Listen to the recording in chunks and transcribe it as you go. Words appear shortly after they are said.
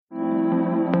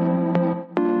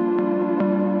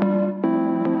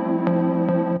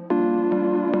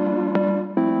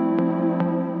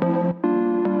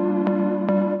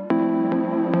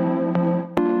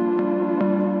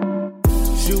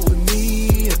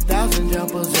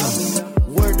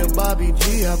Bobby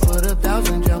G, I put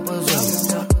 1,000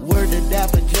 jumpers up. Word to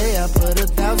Dapper J, I put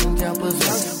 1,000 jumpers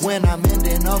up. When I'm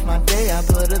ending off my day, I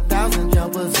put 1,000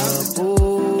 jumpers up.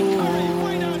 Ooh.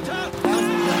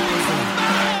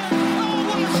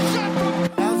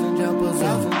 1,000 jumpers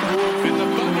up. In the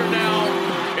Thunder now,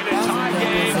 in a tie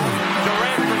game.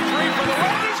 Durant for three for the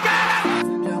win. He's got it!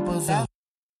 1,000 jumpers up.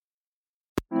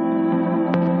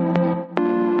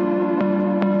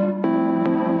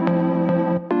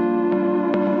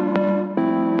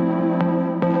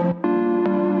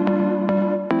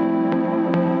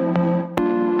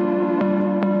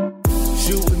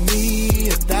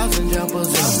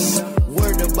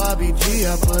 Bobby G,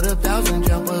 I put 1,000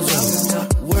 jumpers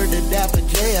up. Word to Dapper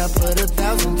J, I put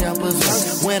 1,000 jumpers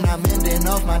up. When I'm ending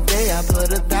off my day, I put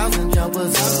 1,000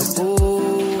 jumpers up.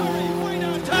 Ooh.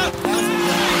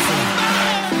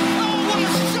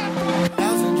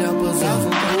 1,000 jumpers up.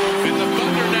 In the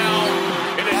Thunder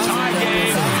now, in a tie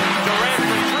game. Durant for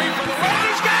three for the win.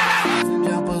 He's got it!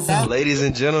 Jumpers up. Ladies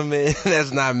and gentlemen,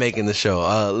 that's not making the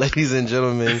show. Ladies and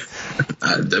gentlemen,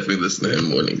 I definitely listen to him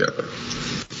more than God.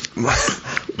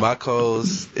 my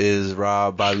co-host is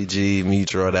Rob, Bobby G, me,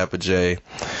 Gerald Dapper J,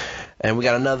 and we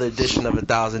got another edition of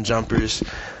 1,000 Jumpers.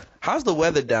 How's the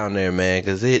weather down there, man?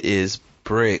 Because it is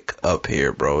brick up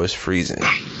here, bro. It's freezing.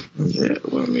 Yeah,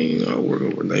 well, I mean, I work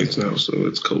overnight now, so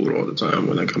it's cold all the time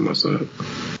when I come outside.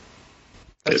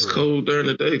 It's cold during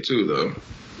the day, too, though.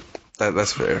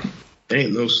 That's fair.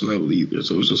 Ain't no snow either,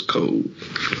 so it's just cold.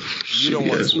 You don't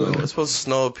want snow. It's supposed to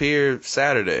snow up here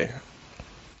Saturday.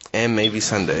 And maybe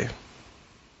Sunday.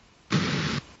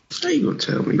 How you gonna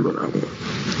tell me what I want?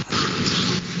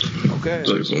 Okay.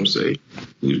 So I'm say,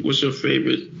 what's your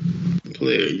favorite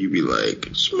player? You be like,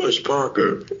 Smush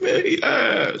Parker. Man, he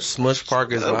ass. Smush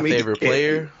Parker is my favorite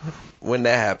player. When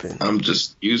that happened? I'm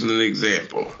just using an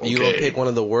example. Okay? You gonna pick one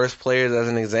of the worst players as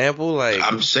an example? Like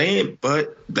I'm saying,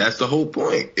 but that's the whole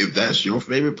point. If that's your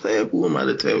favorite player, who am I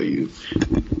to tell you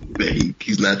that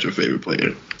he's not your favorite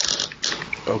player?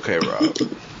 Okay, Rob.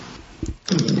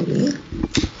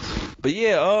 But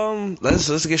yeah,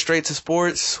 let's get straight to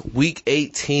sports. Week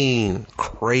 18,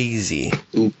 crazy.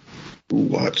 Who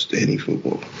watched any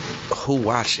football? Who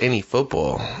watched any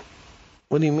football?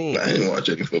 What do you mean? I didn't watch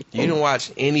any football. You didn't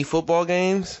watch any football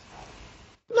games?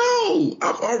 No,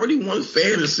 I've already won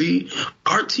fantasy.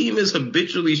 Our team is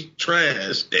habitually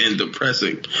trash and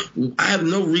depressing. I have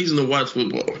no reason to watch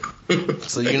football.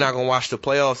 So you're not gonna watch the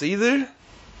playoffs either?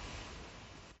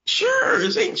 Sure,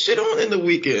 this ain't shit on in the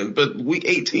weekend, but week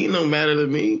 18 don't matter to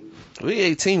me. Week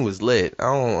 18 was lit. I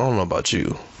don't know about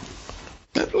you.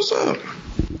 That's what's up.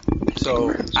 So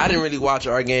I didn't really watch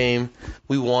our game.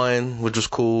 We won, which was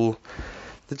cool.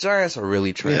 The Giants are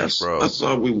really trash, Yes, bro. I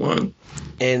saw we won.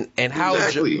 And how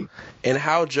Exactly.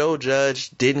 how Joe Judge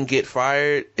didn't get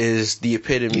fired is the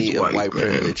epitome He's of white man.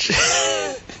 privilege.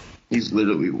 He's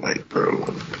literally white, bro.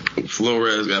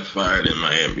 Flores got fired in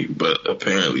Miami, but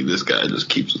apparently this guy just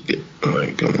keeps getting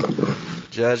like, come on, bro.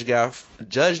 Judge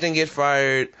didn't get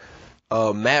fired.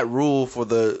 Matt Rule for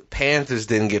the Panthers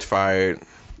didn't get fired.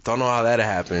 Don't know how that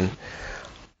happened.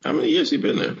 How many years he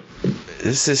been there?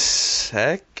 This is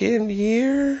second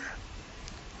year?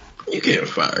 You can't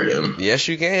fire him. Yes,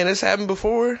 you can. This happened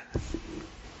before.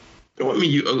 I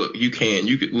mean, you can.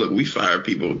 You could look. We fired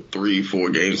people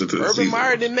 3-4 games into the season. Urban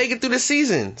Meyer didn't make it through the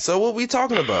season. So what we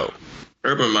talking about?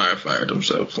 Urban Meyer fired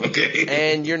himself. Okay.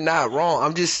 And you're not wrong.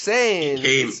 I'm just saying.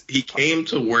 He came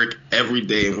to work every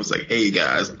day and was like, "Hey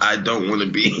guys, I don't want to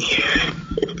be here."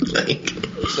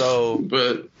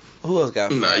 But who else got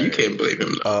fired? Nah, you can't blame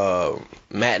him.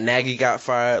 Matt Nagy got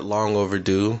fired. Long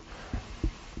overdue.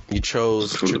 You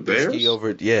chose From the Bears?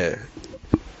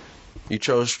 You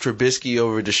chose Trubisky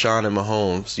over Deshaun and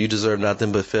Mahomes. You deserve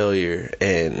nothing but failure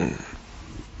and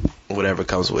whatever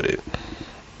comes with it.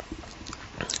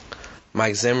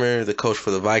 Mike Zimmer, the coach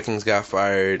for the Vikings, got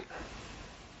fired.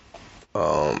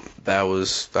 That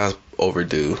was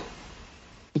overdue.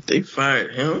 They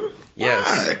fired him? Yes.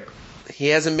 Why? He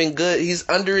hasn't been good. He's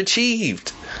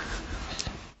underachieved.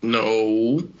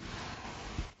 No.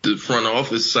 The front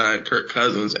office signed Kirk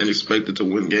Cousins and expected to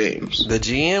win games. The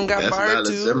GM got fired That's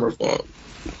not too. a Zimmer fault.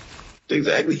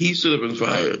 Exactly. He should have been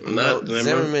fired. Not Zimmer.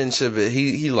 Zimmerman should have.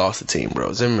 He lost the team,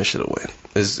 bro. Zimmerman should have won.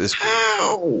 It's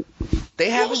How? They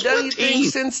haven't done anything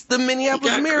since the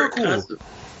Minneapolis Miracle.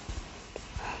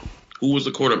 Who was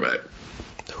the quarterback?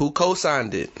 Who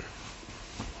co-signed it?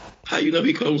 How you know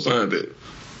he co-signed it?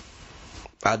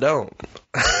 I don't.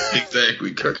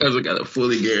 Exactly. Kirk Cousins got a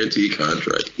fully guaranteed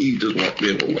contract. He just walked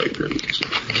in with white privilege.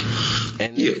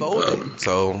 And they folded.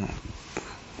 So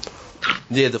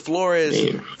Yeah, the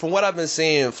Flores, from what I've been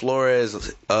seeing,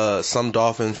 Flores, some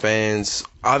Dolphin fans,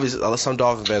 obviously some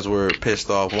Dolphin fans were pissed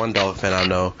off. One Dolphin fan I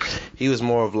know, he was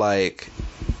more of like,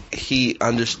 he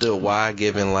understood why,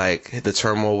 given like the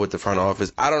turmoil with the front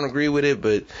office. I don't agree with it,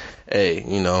 but hey,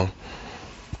 you know,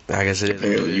 I guess it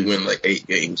is. You win like 8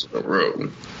 games in a row.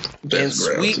 And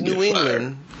sweet New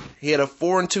England, he had a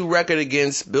 4-2 record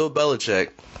against Bill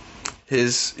Belichick,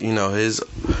 his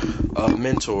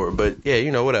mentor. But yeah,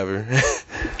 you know, whatever.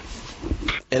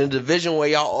 In a division where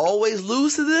y'all always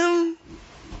lose to them,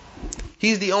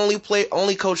 he's the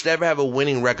only coach to ever have a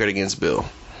winning record against Bill,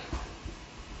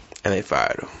 and they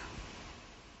fired him.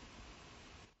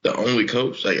 The only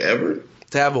coach like ever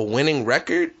to have a winning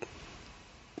record?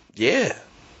 Yeah.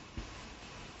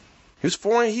 He's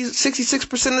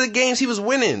 66% of the games he was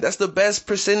winning. That's the best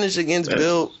percentage against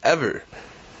Bill ever.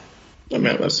 I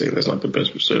mean, I'm not saying that's not the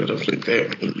best percentage. I'm saying,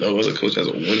 damn, no other coach has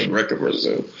a winning record versus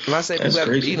him. I'm not saying people have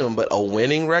to beat him, but a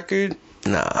winning record?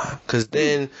 Nah. Because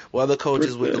then, other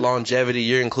coaches with the longevity,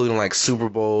 you're including like Super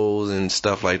Bowls and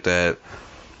stuff like that.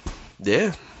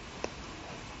 Yeah.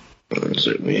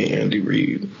 Certainly Andy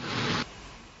Reid.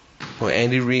 Well,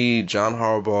 Andy Reid, John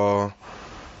Harbaugh.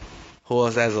 Who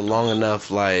else has a long enough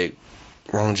like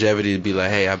longevity to be like,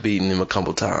 hey, I've beaten him a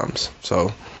couple times.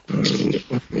 So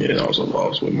yeah, also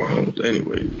lost with Mahomes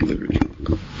anyway.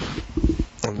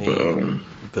 I mean,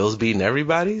 Bill's beating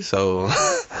everybody, so. Yeah,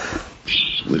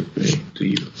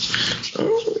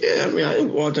 I mean, I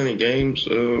didn't watch any games.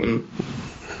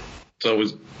 It's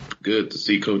always good to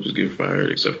see coaches get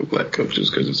fired, except for black coaches,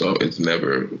 because it's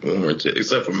never warranted,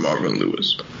 except for Marvin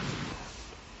Lewis.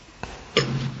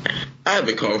 I've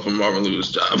been calling for Marvin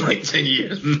Lewis' job like 10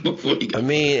 years before he got I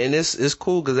mean, and it's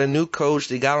cool because that new coach,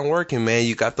 they got him working, man.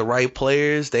 You got the right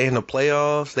players. They in the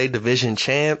playoffs. They division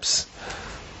champs.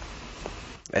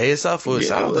 Hey, it's up for to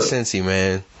Cincy,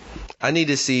 man. I need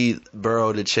to see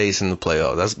Burrow to Chase in the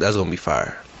playoffs. That's gonna be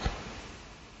fire.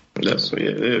 That's what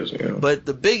it is, yeah. But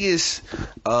the biggest,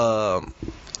 I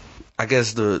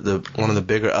guess the one of the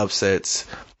bigger upsets,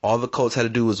 all the Colts had to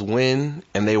do was win,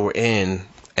 and they were in,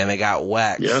 and they got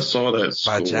whacked. Yeah, I saw that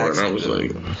score, and I was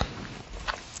like,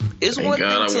 thank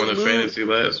God I won a fantasy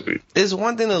last week. It's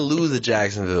one thing to lose to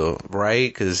Jacksonville, right?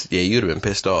 Because, yeah, you'd have been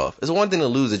pissed off. It's one thing to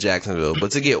lose to Jacksonville,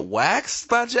 but to get waxed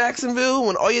by Jacksonville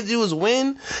when all you do is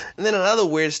win? And then another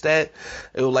weird stat,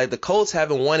 it was like the Colts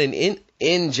haven't won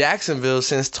in Jacksonville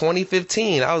since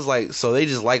 2015. I was like, so they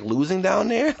just like losing down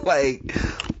there? Like,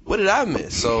 what did I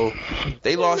miss? So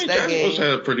they lost that game. Jacksonville's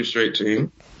had a pretty straight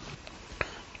team.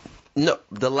 No,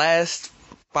 the last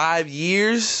 5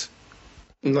 years.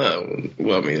 No,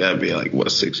 well, I mean, that'd be like,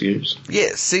 what, 6 years?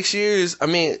 Yeah, 6 years. I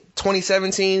mean,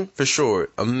 2017, for sure.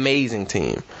 Amazing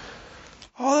team.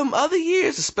 All them other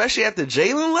years, especially after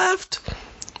Jalen left,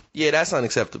 yeah, that's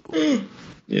unacceptable.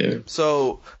 Yeah.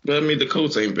 So, but I mean, the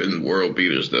Colts ain't been world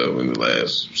beaters, though, in the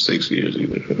last 6 years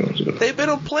either. They've been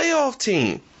a playoff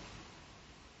team.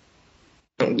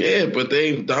 Yeah, but they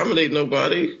ain't dominate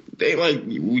nobody. They ain't like,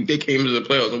 they came to the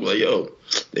playoffs and were like, yo,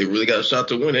 they really got a shot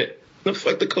to win it. The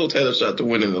fuck the Colts had a shot to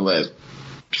win in the last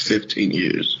 15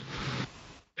 years?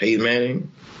 Peyton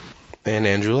Manning and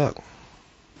Andrew Luck.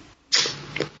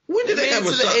 When did they have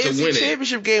a shot to win it?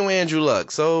 Championship game with Andrew Luck.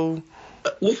 So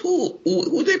with who?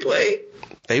 Who they play?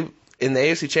 They in the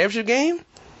AFC Championship game.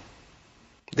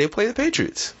 They play the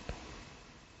Patriots.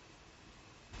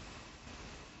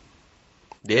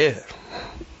 Yeah.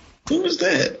 Who was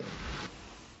that?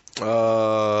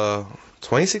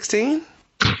 2016.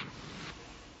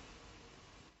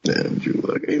 Andrew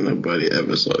Luck. Ain't nobody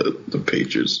ever saw the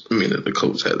Patriots. I mean, that the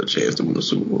Colts had a chance to win the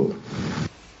Super Bowl.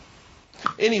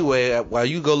 Anyway, while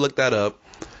you go look that up,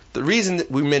 the reason that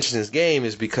we mentioned this game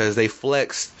is because they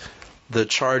flexed the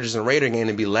Chargers and Raider game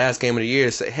to be last game of the year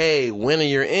to say, hey, winner,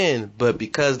 you're in. But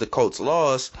because the Colts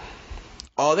lost,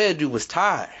 all they had to do was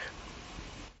tie.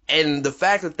 And the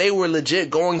fact that they were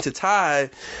legit going to tie,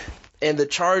 and the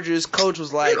Chargers coach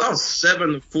was like, they lost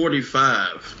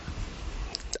 7-45.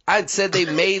 I said they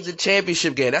made the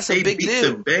championship game. That's a big deal.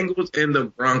 They beat the Bengals and the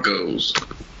Broncos.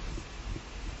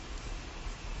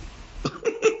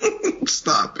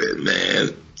 Stop it, man.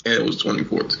 And it was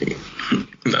 2014,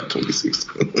 not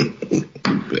 2016.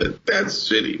 That's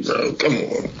shitty, bro. Come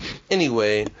on.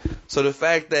 Anyway, so the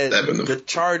fact that the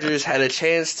Chargers had a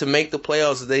chance to make the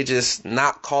playoffs, they just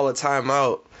not call a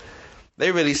timeout.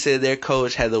 They really said their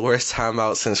coach had the worst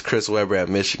timeout since Chris Webber at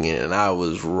Michigan, and I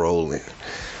was rolling.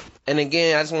 And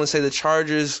again, I just want to say the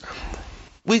Chargers,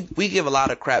 we give a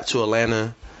lot of crap to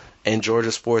Atlanta and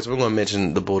Georgia sports. We're going to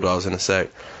mention the Bulldogs in a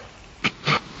sec.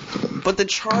 But the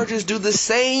Chargers do the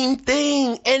same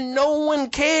thing, and no one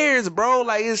cares, bro.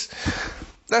 Like, it's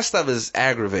that stuff is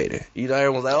aggravating. You know,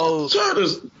 everyone's like, oh,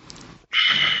 Chargers.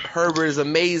 Herbert is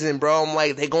amazing, bro. I'm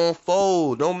like, they gonna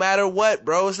fold no matter what,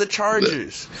 bro. It's the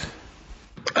Chargers.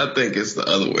 I think it's the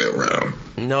other way around.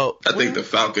 No, I think the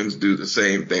Falcons do the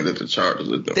same thing that the Chargers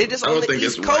are doing. they just on the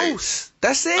East Coast.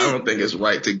 That's it. I don't think it's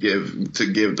right to give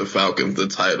the Falcons the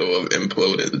title of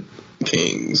imploded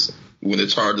kings when the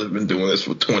Chargers have been doing this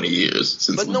for 20 years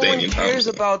since. But no one Damian cares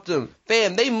Thompson. about them.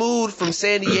 Fam, they moved from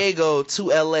San Diego to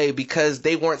LA because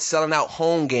they weren't selling out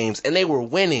home games and they were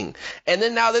winning. And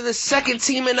then now they're the second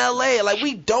team in LA. Like,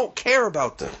 we don't care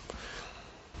about them.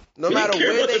 No We matter didn't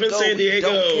care where about they them in go, San we Diego.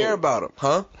 don't care about them.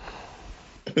 Huh?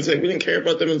 It's like we didn't care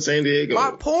about them in San Diego.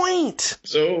 My point.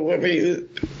 So, I mean,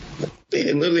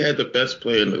 they literally had the best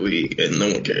player in the league and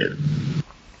no one cared.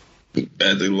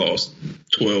 As they lost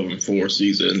 12-4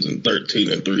 seasons and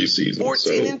 13-3 seasons.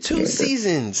 14-2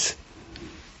 seasons.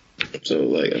 So,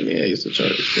 like, I mean, hey, it's the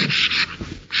Chargers.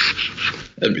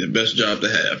 That'd be the best job to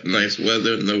have. Nice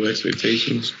weather, no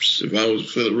expectations. If I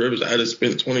was Phillip Rivers, I'd have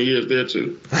spent 20 years there,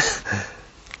 too.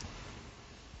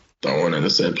 Throwing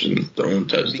interceptions, throwing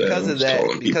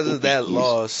touchdowns. Because of that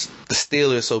loss, the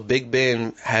Steelers, so Big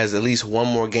Ben has at least one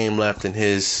more game left in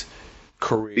his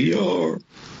career.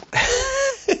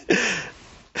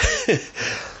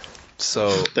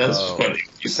 So that's funny.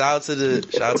 Shout out to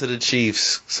the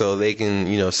Chiefs, so they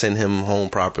can send him home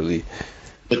properly.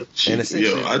 But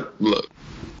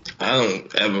I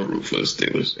don't ever root for the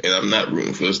Steelers, and I'm not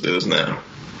rooting for the Steelers now.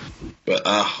 But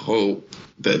I hope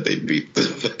that they beat the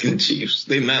fucking Chiefs.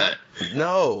 They not.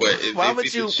 No. Why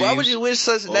would you wish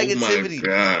such negativity? Oh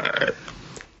my God.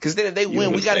 Because then if they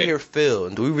win, we gotta hear Phil.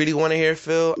 Do we really want to hear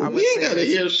Phil? We ain't gotta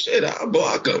hear shit. I'll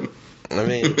block him. I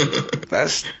mean,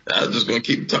 that's. I'm just gonna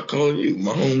keep calling you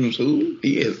Mahomes. Who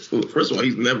he is? First of all,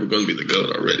 he's never gonna be the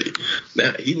GOAT already.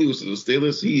 Now he loses to the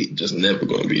Steelers. He just never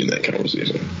gonna be in that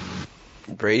conversation.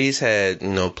 Brady's had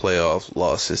playoff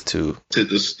losses too. To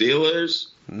the Steelers?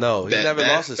 No, he's never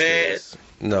lost to the Steelers.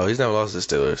 No, he's never lost to the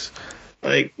Steelers.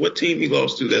 Like, what team he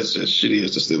lost to that's as shitty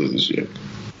as the Steelers this year?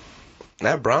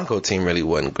 That Bronco team really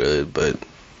wasn't good, but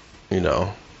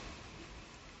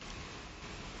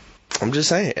I'm just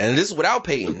saying. And this is without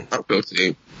Peyton. Bronco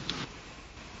team.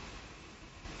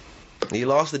 He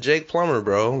lost to Jake Plummer,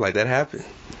 bro. Like, that happened.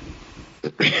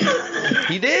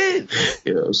 He did.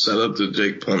 Shout out to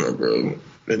Jake Plummer, bro.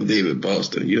 And David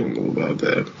Boston. You don't know about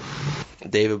that.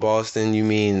 David Boston, you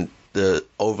mean the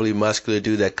overly muscular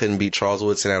dude that couldn't beat Charles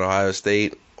Woodson at Ohio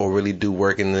State or really do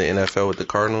work in the NFL with the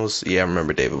Cardinals? Yeah, I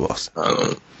remember David Boston. I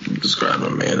don't describe a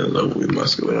man as overly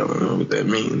muscular. I don't know what that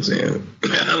means. And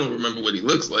I don't remember what he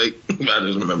looks like. I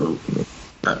just remember,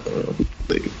 I don't know.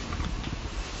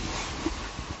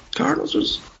 Cardinals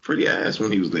was pretty ass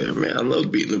when he was there, man. I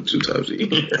love beating them 2 times a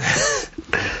year.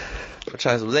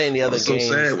 Was there any other games? So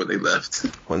sad when they left.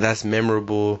 Well, that's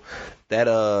memorable.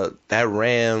 That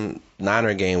Ram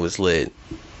Niner game was lit.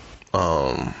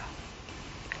 The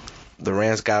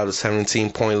Rams got a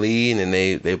 17-point lead and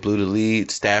they blew the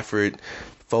lead. Stafford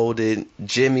folded.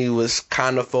 Jimmy was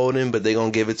kind of folding, but they're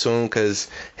gonna give it to him because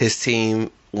his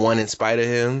team won in spite of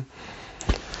him.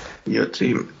 Your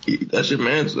team, that's your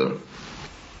man's though.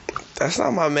 That's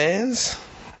not my man's.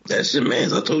 That's your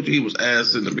man's. I told you he was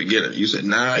ass in the beginning. You said,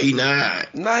 nah, he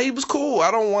not. Nah, he was cool.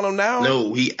 I don't want him now.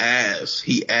 No, he ass.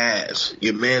 He ass.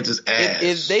 Your man's is ass.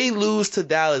 If they lose to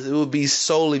Dallas, it would be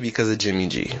solely because of Jimmy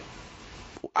G.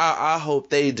 I hope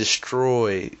they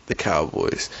destroy the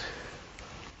Cowboys.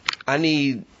 I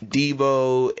need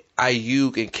Debo,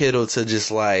 Ayuk, and Kittle to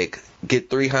just get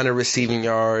 300 receiving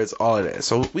yards, all of that.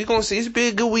 So we gonna see. It's be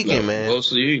a good weekend, man. Well,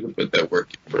 so you can put that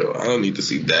work in, bro. I don't need to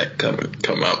see Dak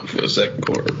come out for the second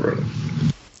quarter, bro.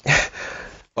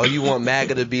 Oh, you want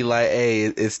MAGA to be like, hey,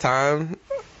 it's time?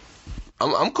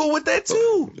 I'm cool with that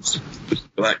too. It's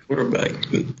black quarterback.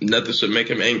 Nothing should make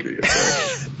him angry.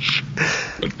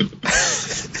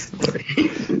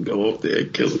 Go up there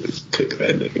and cook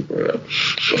that nigga, bro.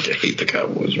 I hate the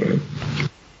Cowboys, man.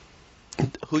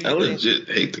 I legit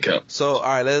hate the Cowboys. So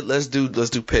all right, let's do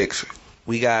picks.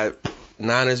 We got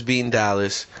Niners beating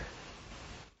Dallas,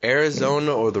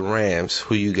 Arizona or the Rams.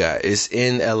 Who you got? It's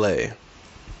in LA.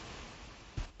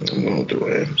 I'm going with the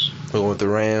Rams. We're going with the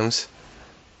Rams.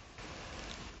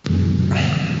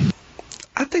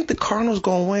 I think the Cardinals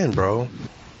gonna win, bro.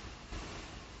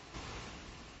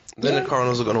 Then the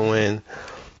Cardinals are gonna win.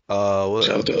 Shout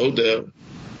out to Odell.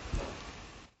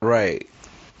 Right.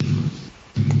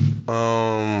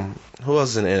 Who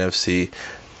else is in the NFC?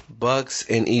 Bucks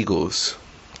and Eagles.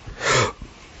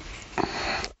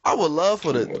 I would love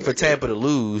for Tampa to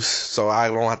lose, so I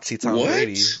don't have to see Tom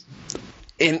Brady.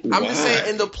 And I'm just saying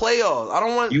in the playoffs, I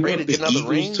don't want Brady to get another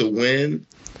ring. To win.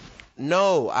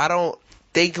 No, I don't.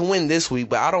 They can win this week,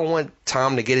 but I don't want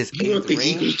Tom to get his You want eighth the ring.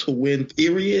 Eagles to win,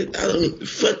 period? I don't.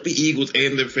 Fuck the Eagles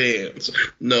and their fans.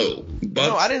 No. Bucks,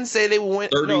 No, I didn't say they would win.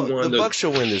 No, the Bucks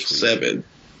should win this week. 7.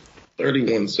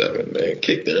 31-7, man.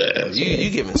 Kick their ass. You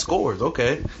giving scores,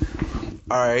 okay.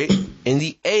 All right. In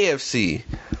the AFC,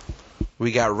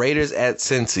 we got Raiders at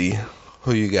Cincy.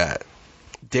 Who you got?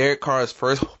 Derek Carr's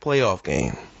first playoff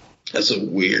game. That's a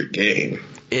weird game.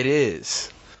 It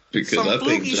is. Because Some I think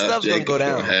fluky Josh stuff's gonna Jacobs go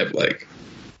down. gonna have like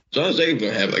Josh Jacobs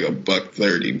gonna have like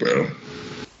 $130, bro,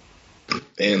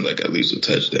 and like at least a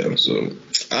touchdown. So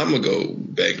I'm gonna go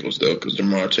Bengals though, because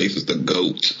Jamar Chase is the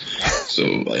GOAT. So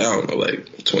like I don't know, like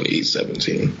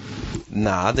 28-17.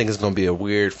 Nah, I think it's going to be a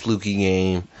weird, fluky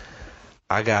game.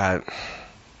 I got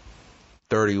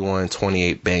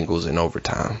 31-28 Bengals in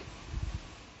overtime.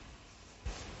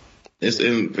 It's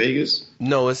in Vegas.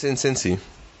 No, it's in Cincy.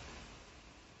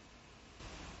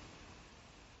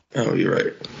 Oh, you're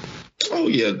right. Oh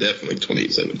yeah, definitely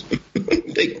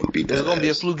 28-17. They gonna beat that. It's going to be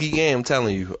a ass. fluky game, I'm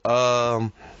telling you.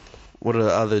 What are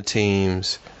the other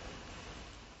teams?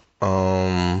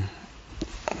 Let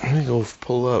me go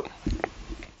pull up.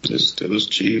 It's Steelers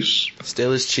Chiefs.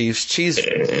 Steelers, Chiefs.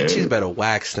 Chiefs better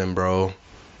wax them, bro.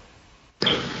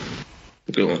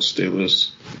 Going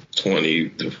Steelers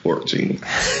 20-14.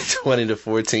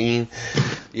 20-14.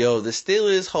 Yo, the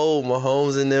Steelers hold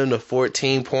Mahomes and them to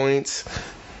 14 points.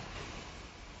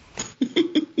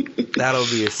 That'll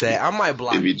be a sad. I might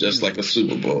block. It'd be just you. like a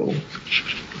Super Bowl.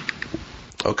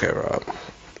 Okay, Rob.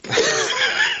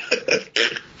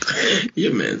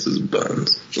 Your man's is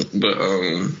buns. But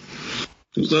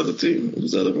who's the other team?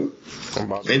 Who's the other one?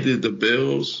 Ain't it the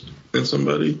Bills and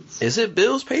somebody? Is it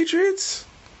Bills Patriots?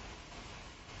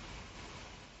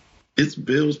 It's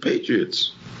Bills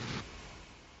Patriots.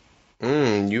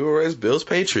 URS Bills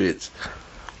Patriots.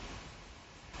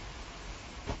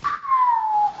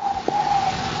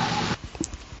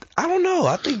 I don't know.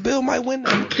 I think Bill might win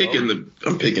that. I'm picking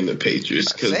the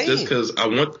Patriots Same. because I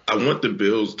want the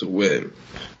Bills to win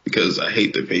because I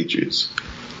hate the Patriots.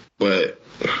 But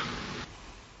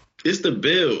it's the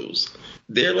Bills.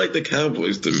 They're like the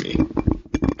Cowboys to me.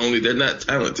 Only they're not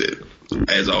talented,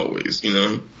 as always, you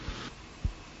know?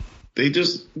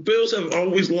 Bills have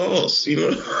always lost, you know?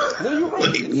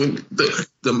 Like when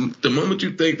the moment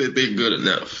you think that they're good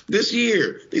enough. This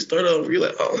year, they start off, you're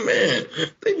like, oh man,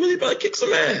 they really about to kick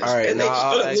some ass. All right, and now they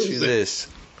I'll start ask you losing. this.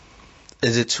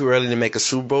 Is it too early to make a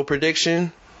Super Bowl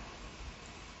prediction?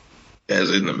 As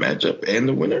in the matchup and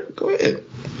the winner? Go ahead.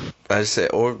 I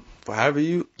said, or however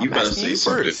you. You I'm gotta asking say you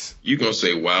something. first. You gonna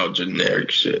say wild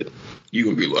generic shit. You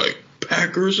gonna be like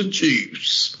Packers and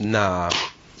Chiefs. Nah,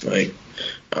 Like,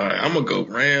 all right, I'm gonna go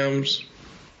Rams.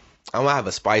 I'm gonna have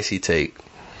a spicy take.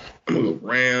 I'm gonna go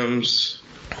Rams,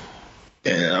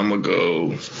 and I'm gonna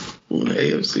go in the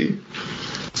AFC.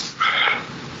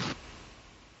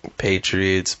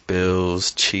 Patriots,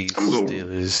 Bills, Chiefs, I'm gonna go-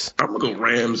 Steelers. I'm gonna go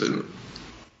Rams, and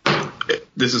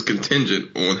this is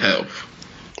contingent on health.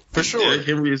 For sure. Derrick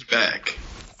Henry is back.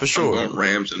 For I'm sure. going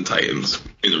Rams and Titans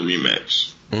in a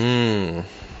rematch, Mm.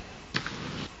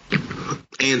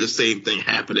 and the same thing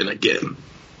happening again.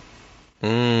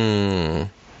 Then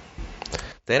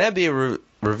that'd be a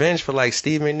revenge for like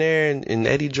Steve McNair and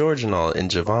Eddie George and all, and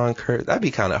Javon Curry. That'd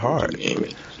be kind of hard.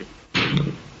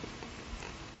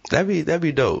 That'd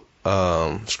be dope.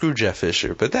 Screw Jeff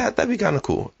Fisher, but that'd be kind of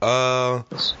cool.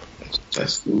 That's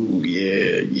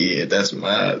yeah. That's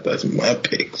my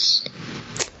picks.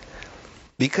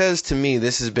 Because to me,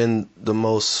 this has been the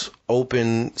most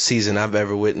open season I've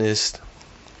ever witnessed.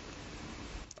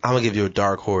 I'm gonna give you a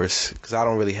dark horse because I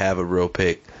don't really have a real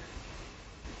pick.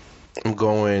 I'm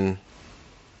going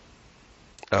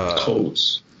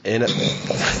Colts. in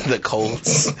the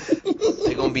Colts.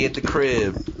 They're gonna be at the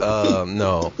crib.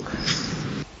 No,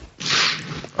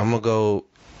 I'm gonna go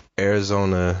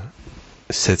Arizona,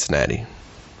 Cincinnati.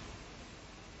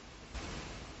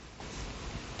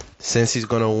 Since he's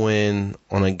gonna win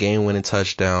on a game-winning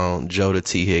touchdown, Joe to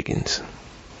T. Higgins.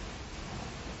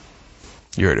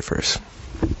 You heard it first.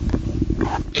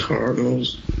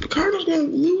 Cardinals. The Cardinals gonna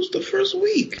lose the first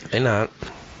week. They not.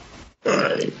 All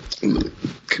right.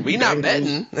 We not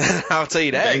betting. I'll tell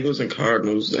you that. Bengals and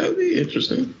Cardinals. That'd be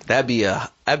interesting. That'd be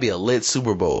a lit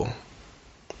Super Bowl.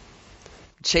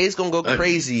 Chase gonna go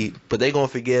crazy, but they gonna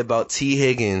forget about T.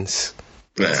 Higgins.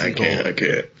 Nah, I can't.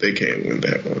 They can't win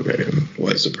that one, man.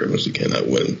 White supremacy cannot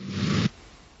win.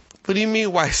 What do you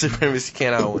mean white supremacy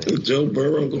cannot win? Joe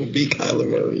Burrow gonna beat Kyler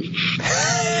Murray.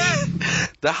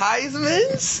 The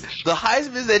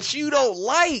Heismans that you don't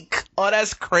like. Oh,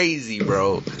 that's crazy,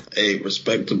 bro. Hey,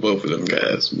 respect to both of them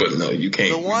guys, but no, you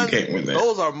can't. The ones, you can't win that.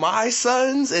 those are my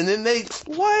sons, and then they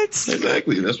what?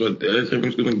 Exactly. That's what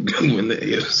everyone's going to win the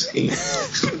AFC.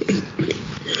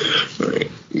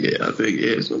 Right. Yeah, I think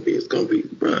it's gonna be,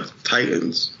 bro.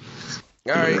 Titans.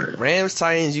 All right, Rams,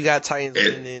 Titans. You got Titans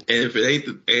winning. And if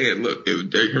it ain't look, if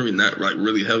Derrick Henry not like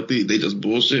really healthy, they just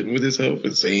bullshitting with his health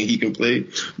and saying he can play,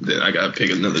 then I gotta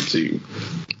pick another team,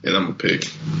 and I'm gonna pick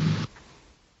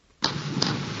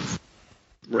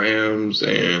Rams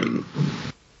and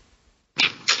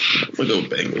I'm gonna go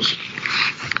Bengals.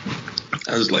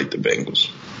 I just like the Bengals.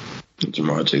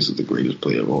 Jamar Chase is the greatest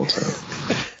player of all time.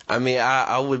 I mean,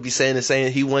 I would be saying the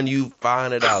same. He won you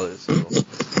 $500. So.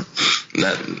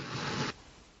 Nothing.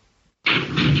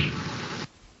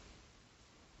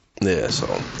 Yeah,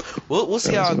 so we'll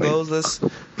see how it goes.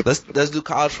 Let's do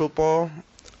college football.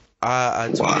 I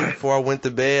tweeted before I went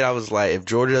to bed. I was like, if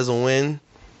Georgia doesn't win,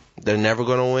 they're never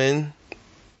gonna win.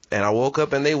 And I woke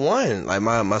up and they won. Like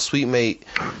my sweet mate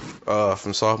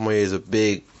from sophomore year is a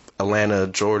big Atlanta,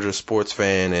 Georgia sports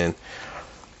fan, and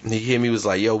he hit me, was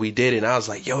like, yo, we did it. And I was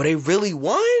like, yo, they really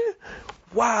won?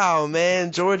 Wow,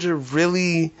 man, Georgia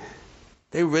really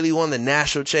won the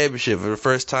national championship for the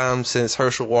first time since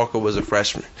Herschel Walker was a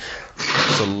freshman.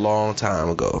 It's a long time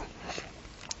ago.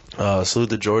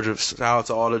 Salute to Georgia. Shout out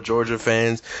to all the Georgia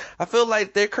fans. I feel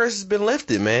like their curse has been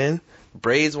lifted, man.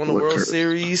 Braves won the World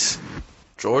Series.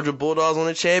 Georgia Bulldogs won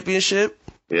the championship.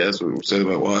 Yeah, that's what we said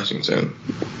about Washington.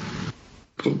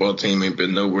 Football team ain't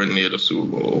been nowhere near the Super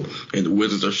Bowl, and the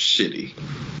Wizards are shitty.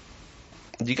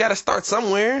 You got to start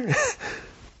somewhere.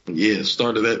 Yeah,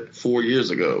 started that 4 years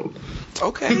ago.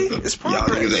 Okay, it's progress.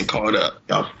 Y'all niggas ain't caught up.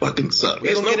 Y'all fucking suck.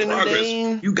 There's no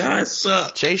progress. You guys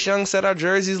suck. Chase Young said our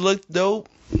jerseys look dope.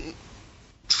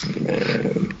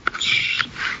 Man.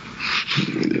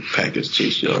 The package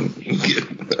Chase Young and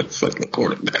get a fucking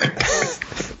quarterback.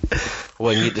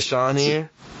 What, you get Deshaun here?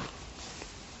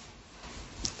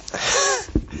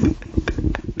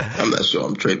 I'm not sure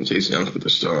I'm trading Chase Young for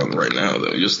Deshaun right now,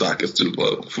 though. Your stock is too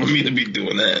low for me to be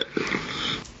doing that.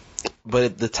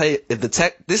 But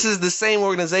this is the same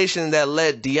organization that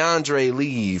let DeAndre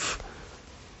leave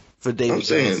for David I'm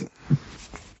saying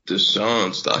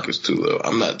Deshaun's stock is too low.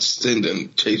 I'm not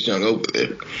sending Chase Young over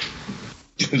there.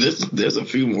 There's a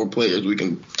few more players we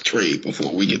can trade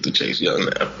before we get to Chase Young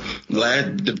now.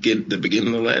 The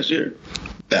beginning of last year,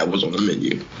 that was on the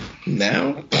menu.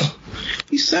 Now,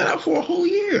 he sat out for a whole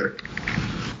year.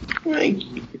 Right?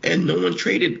 And no one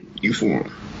traded you for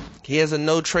him. He has a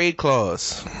no trade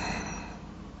clause.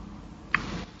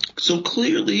 So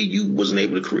clearly you wasn't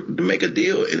able to make a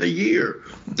deal in a year.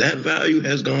 That value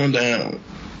has gone down.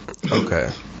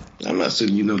 Okay. I'm not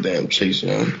sending you no damn Chase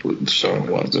Young with Deshaun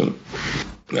Watson.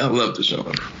 I love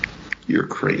Deshaun. You're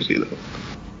crazy, though.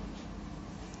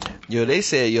 Yo, they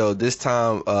said, this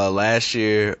time last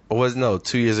year,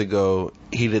 2 years ago,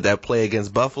 he did that play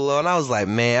against Buffalo, and I was like,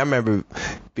 man, I remember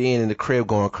being in the crib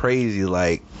going crazy,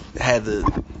 like, had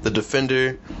the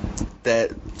defender,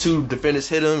 that two defenders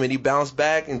hit him, and he bounced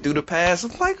back and threw the pass.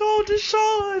 I'm like, oh,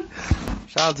 Deshaun.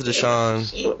 Shout out to Deshaun.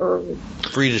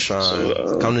 Free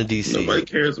Deshaun. Come to DC. Nobody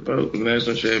cares about the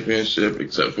national championship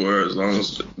except for as long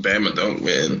as Bama don't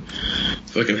win.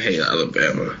 Fucking hate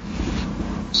Alabama.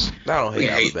 I don't hate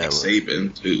Alabama. Nick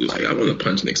Saban, too. Like, I want to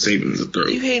punch Nick Saban in the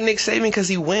throat. You hate Nick Saban because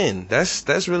he win.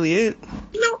 That's really it.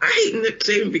 No, I hate Nick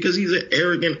Saban because he's an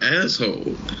arrogant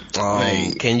asshole.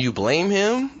 Can you blame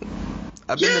him?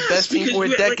 I've been the best team for a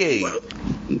decade.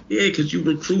 Yeah, because you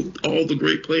recruit all the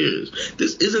great players.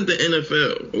 This isn't the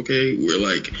NFL, okay? Where,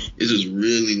 like, it's just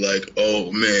really like,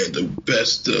 oh, man, the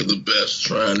best of the best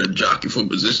trying to jockey for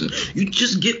position. You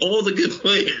just get all the good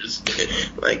players.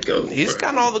 Like, he's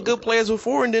gotten all the good players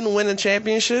before and didn't win a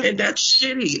championship. And that's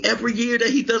shitty. Every year that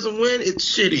he doesn't win, it's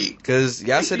shitty. Because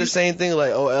y'all said the same thing,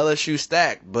 like, oh, LSU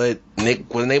stacked, but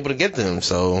Nick wasn't able to get them,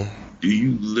 so. Do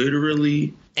you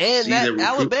literally and that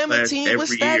Alabama team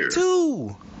was stacked,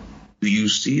 too. Do you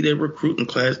see their recruiting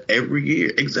class every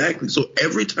year? Exactly. So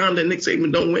every time that Nick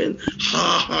Saban don't win,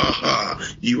 ha, ha,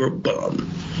 ha, you're a bum.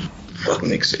 Fuck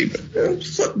Nick Saban.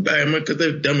 Fuck Bama because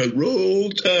they're dumb as Roll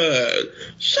Tide.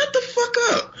 Shut the fuck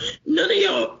up. None of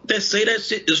y'all that say that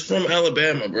shit is from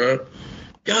Alabama, bro.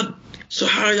 Y'all. So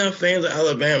how are y'all fans of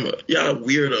Alabama? Y'all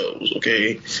weirdos,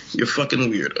 okay? You're fucking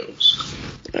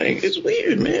weirdos. Like, it's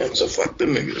weird, man. So fuck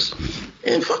them niggas.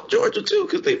 And fuck Georgia, too,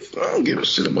 because I don't give a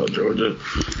shit about Georgia.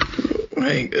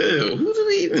 Like, who do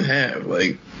they even have?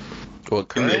 Like,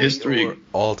 in the history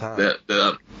all time.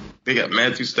 That they got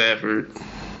Matthew Stafford,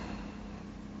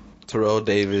 Terrell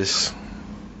Davis.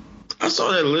 I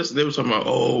saw that list. They were talking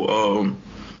about,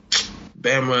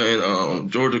 Bama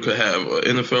and Georgia could have an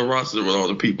NFL roster with all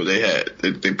the people they had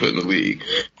that they put in the league.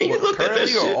 And you look at that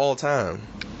Currently or shit. all time?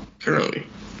 Currently.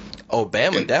 Oh,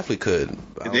 Bama definitely could.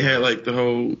 They had like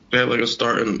a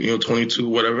starting, 22,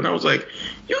 whatever. And I was like,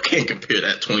 you can't compare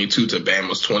that 22 to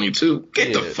Bama's 22.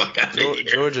 Get the fuck out of here.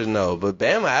 Georgia, no. But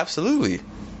Bama, absolutely.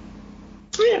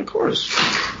 Yeah, of course.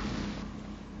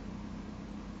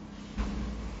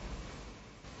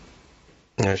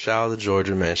 Yeah, shout out to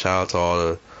Georgia, man. Shout out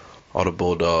to all the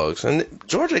Bulldogs. And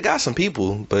Georgia got some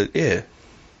people, but yeah.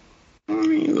 I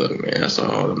mean, look, man, I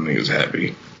saw all them niggas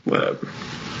happy. Whatever.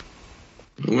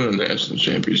 Win a national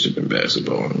championship in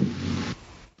basketball.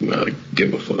 Not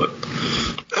give a fuck.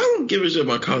 I don't give a shit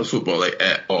about college football like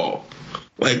at all.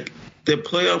 Like the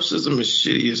playoff system is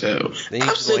shitty as hell. Then you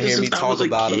just gonna hear me talk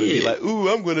about him and be like, "Ooh,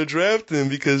 I'm gonna draft him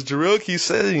because Jarrell keeps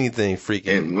saying anything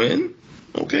freaking." And win?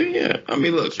 Okay, yeah. I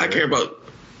mean, look, I care about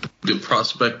the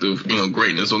prospect of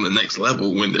greatness on the next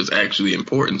level when there's actually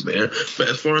importance there. But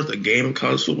as far as the game of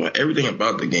college football, everything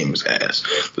about the game is ass.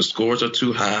 The scores are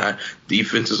too high.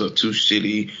 Defenses are too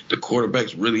shitty. The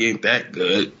quarterbacks really ain't that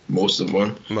good. Most of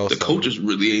them. The coaches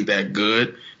really ain't that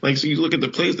good. Like, so you look at the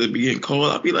plays that be getting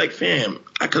called, I'll be like, fam,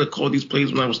 I could have called these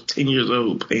plays when I was 10 years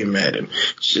old playing Madden.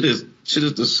 Shit is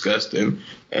disgusting.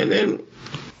 And then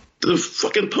the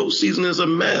fucking postseason is a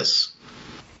mess.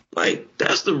 Like,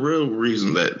 that's the real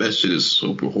reason that shit is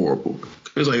super horrible.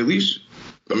 Because, like, at least,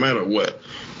 no matter what,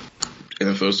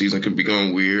 NFL season could be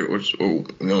going weird or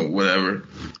whatever.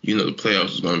 The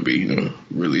playoffs is going to be,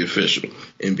 really official.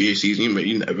 NBA season,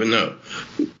 you never know.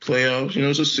 Playoffs,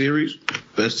 it's a series.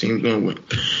 Best team's going to win.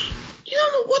 You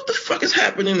don't know what the fuck is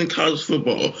happening in college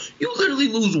football. You literally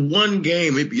lose one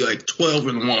game, it'd be like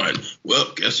 12-1.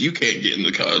 Well, guess you can't get in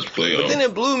the college playoff. But then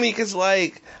it blew me because,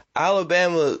 like,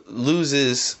 Alabama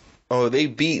loses, they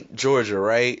beat Georgia,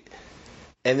 right?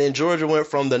 And then Georgia went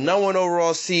from the number 1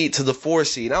 overall seed to the 4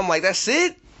 seed. I'm like, that's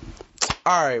it?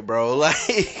 All right, bro. Like,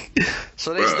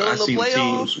 so they still in the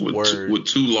playoffs? Teams with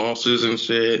 2 losses and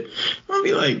shit. I'll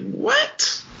be like,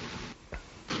 what?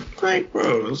 Like,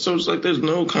 bro. So it's like there's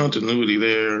no continuity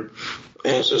there. And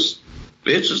it's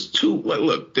just too, like,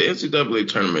 look, the NCAA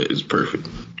tournament is perfect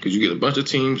because you get a bunch of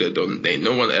teams that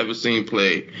no one ever seen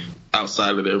play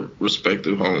outside of their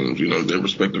respective homes, their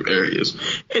respective areas.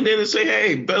 And then they say,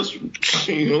 hey, best,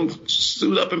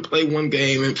 suit up and play one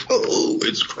game, and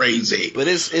it's crazy. But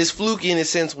it's fluky in the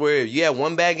sense where you have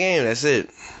one bad game, that's it.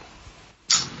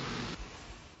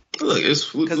 Look, it's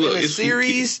fluky. Because in a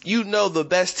series, fluky. The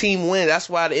best team wins. That's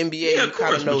why the NBA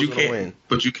kind of knows who's going to win.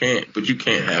 But you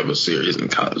can't have a series in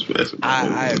college basketball.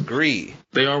 I agree.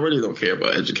 They already don't care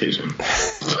about education.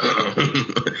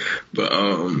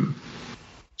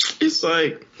 It's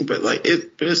like,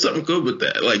 it's something good with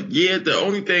that. Like, yeah, the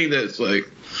only thing that's like,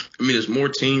 there's more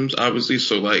teams, obviously,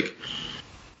 so like,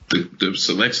 the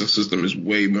selection system is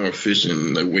way more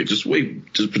efficient, and just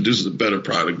produces a better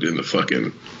product than the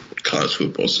fucking college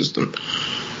football system.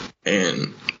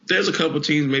 And there's a couple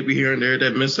teams maybe here and there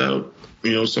that miss out.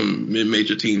 Some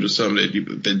mid-major teams or something that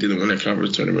didn't win that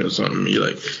conference tournament or something. And you're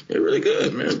like, they're really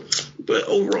good, man. But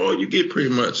overall, you get pretty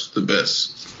much the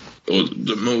best or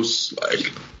the most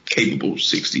like capable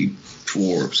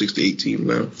 68 teams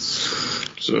now.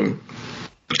 So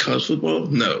college football,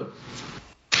 no,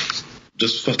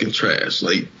 just fucking trash.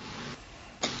 Like,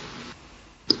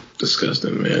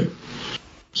 disgusting, man.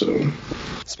 So.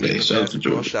 Shout out to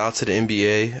Georgia. Shout out to the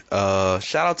NBA.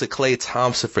 Shout out to Klay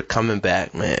Thompson for coming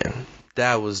back, man.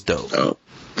 That was dope.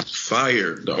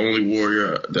 Fire, the only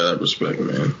warrior that I respect,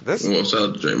 man. Shout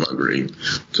out to Draymond Green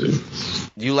too.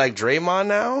 You like Draymond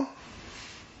now?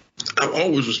 I've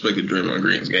always respected Draymond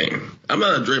Green's game. I'm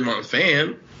not a Draymond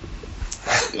fan.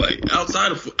 Like,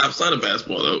 outside of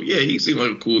basketball, though, yeah, he seemed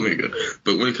like a cool nigga.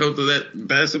 But when it comes to that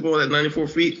basketball at 94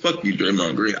 feet, fuck you,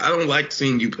 Draymond Green. I don't like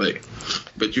seeing you play,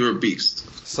 but you're a beast.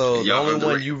 So the only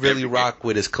one you really rock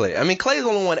with is Klay. I mean, Klay's the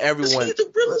only one everyone. He's the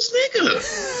realest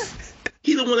nigga.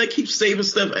 He's the one that keeps saving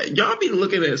Steph. Y'all be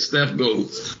looking at Steph go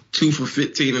 2 for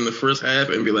 15 in the first half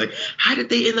and be like, how did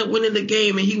they end up winning the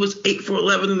game? And he was 8 for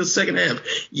 11 in the second half.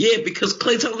 Yeah, because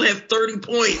Klay Thompson had 30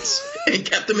 points and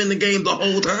kept him in the game the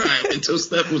whole time until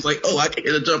Steph was like, I can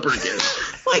hit a jumper again.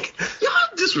 Like,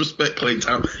 y'all disrespect Klay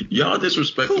Thompson. Y'all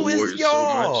disrespect the Warriors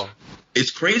so much.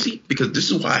 It's crazy because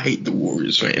this is why I hate the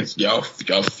Warriors fans. Y'all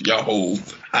whole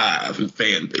hive and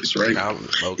fan base, right?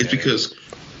 Okay. It's because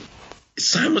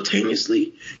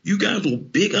simultaneously, you guys will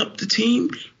big up the team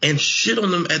and shit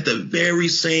on them at the very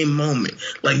same moment.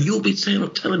 Like, you'll be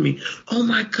telling me, oh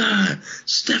my God,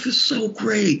 Steph is so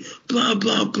great, blah,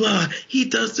 blah, blah. He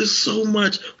does this so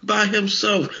much by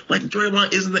himself. Like,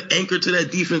 Draymond isn't the anchor to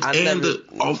that defense the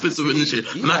offensive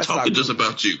initiative. I'm not talking just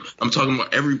about you. I'm talking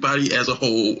about everybody as a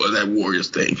whole of that Warriors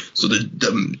thing. So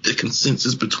the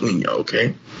consensus between y'all,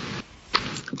 okay?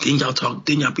 Then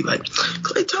y'all be like,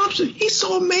 Klay Thompson, he's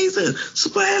so amazing.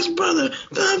 Splash brother,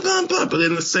 blah, blah, blah. But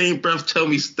in the same breath, tell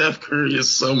me Steph Curry is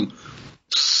some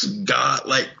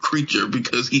god-like creature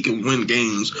because he can win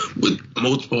games with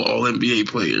multiple All-NBA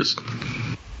players.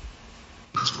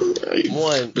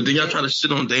 But then y'all try to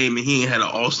shit on Dame and he ain't had an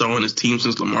all-star on his team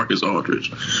since LaMarcus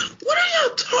Aldridge. What are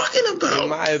y'all talking about? In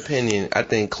my opinion, I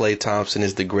think Klay Thompson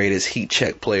is the greatest heat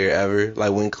check player ever.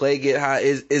 Like, when Klay get hot,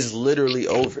 it's literally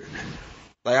over.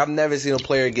 Like, I've never seen a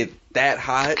player get that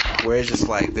hot where it's just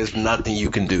like there's nothing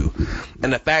you can do.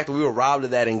 And the fact that we were robbed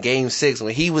of that in Game 6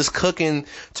 when he was cooking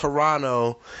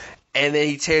Toronto and then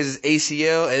he tears his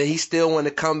ACL and he still wanted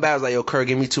to come back. I was like, yo, Kerr,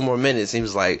 give me 2 more minutes. And he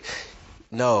was like,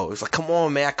 no. It's like, come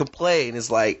on, man, I can play. And it's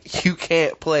like, you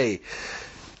can't play.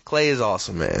 Klay is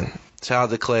awesome, man. Shout out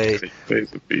to Klay. Hit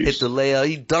the layup.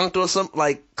 He dunked on some,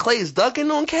 like, Klay's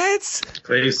dunking on cats.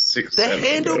 Klay's 6'7". The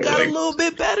handle got a little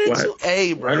bit better, too.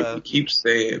 Hey, bro. Why do you keep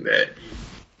saying that?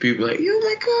 People are like, oh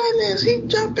my goodness, he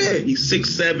jumping. He's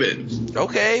 6'7".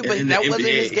 Okay, but that wasn't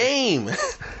his game.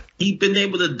 He's been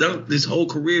able to dunk this whole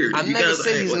career. I never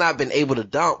said he's not been able to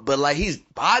dunk, but, like, he's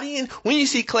bodying. When you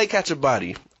see Klay catch a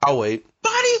body, I'll wait.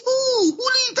 Body who? Who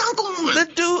did he dunk on? The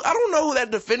dude, I don't know who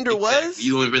that defender was.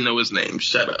 You don't even know his name.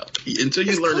 Shut up. Until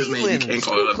you learn his name, you can't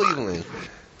call it a Cleveland.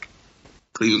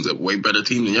 Cleveland's a way better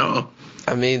team than y'all.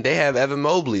 I mean, they have Evan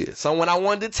Mobley, someone I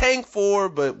wanted to tank for,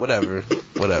 but whatever.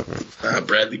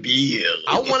 Bradley Beal.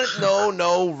 I wanted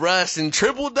no Russ and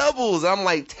triple doubles. I'm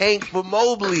like, tank for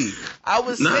Mobley. I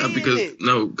was saying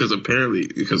because apparently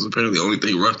the only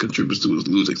thing Russ contributes to is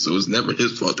losing. So it's never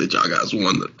his fault that y'all guys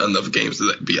won enough games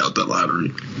to be out the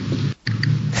lottery.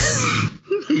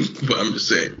 But I'm just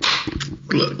saying.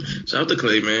 Look, shout out to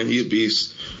Klay, man. He a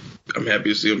beast. I'm happy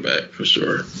to see him back for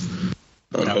sure.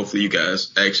 Hopefully you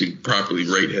guys actually properly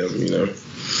rate him, you know.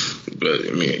 But,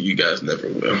 I mean, you guys never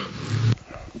will.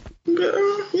 But,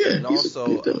 yeah. And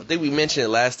also, I think we mentioned it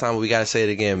last time, but we got to say it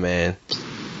again, man.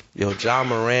 Yo, Ja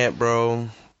Morant, bro.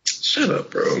 Shut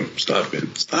up, bro. Stop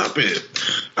it.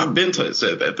 I've been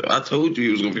said that, though. I told you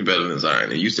he was going to be better than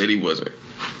Zion, and you said he wasn't.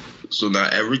 So now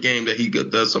every game that he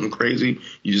does something crazy,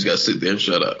 you just got to sit there and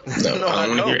shut up. No, I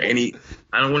don't want to hear any.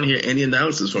 I don't want to hear any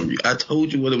analysis from you. I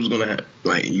told you what it was going to happen.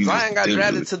 Like, Zion got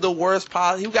drafted to the worst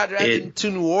possible. He got drafted to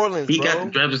New Orleans, bro. He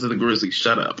got drafted to the Grizzlies.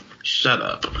 Shut up.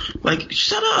 Like,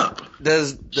 shut up.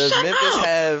 Does Memphis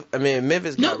have? I mean,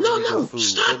 Memphis got really good food.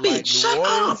 Stop it. Like, shut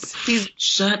up.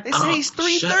 Shut up. He's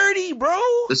 330, bro.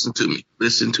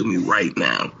 Listen to me right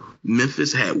now.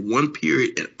 Memphis had one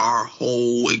period in our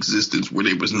whole existence where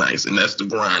they was nice, and that's the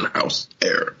Grindhouse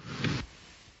era.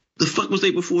 The fuck was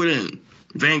they before then?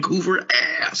 Vancouver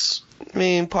ass. I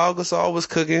mean, Paul Gasol was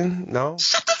cooking. No.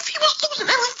 He was losing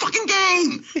every fucking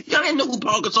game. Y'all didn't know who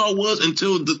Paul Gasol was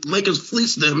until the Lakers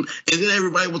fleeced them, and then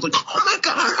everybody was like, "Oh my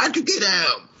God, how'd you get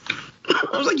him?"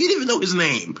 I was like, "You didn't even know his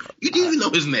name.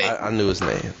 I knew his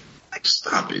name. Like,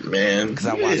 stop it, man. Because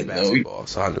I watched basketball,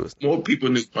 so I knew his name. More people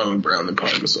knew Kwame Brown than Paul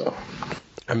Gasol.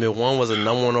 I mean, one was a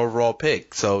number 1 overall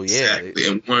pick, so yeah.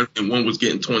 Exactly, and one was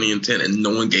getting 20 and 10, and no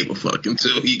one gave a fuck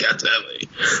until he got to LA.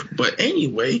 But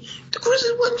anyway, the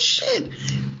Grizzlies wasn't shit.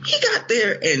 He got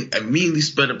there and immediately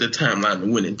sped up the timeline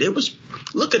to win it.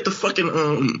 Look at the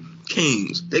fucking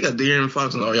Kings. They got De'Aaron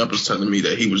Fox, and all y'all was telling me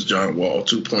that he was John Wall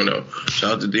 2.0.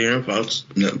 Shout out to De'Aaron Fox.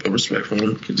 Nothing but respect for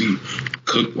him because he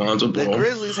cooked Lonzo Ball. The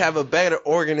Grizzlies have a better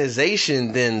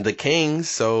organization than the Kings,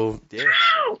 so yeah.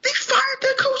 Wow, they fired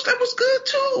their coach. That was good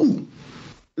too.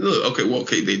 Look,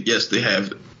 okay. They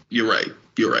have. You're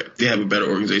right. They have a better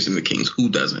organization than the Kings. Who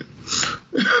doesn't?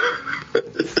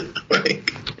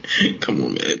 Like, come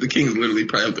on, man. The Kings literally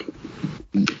probably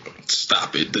have to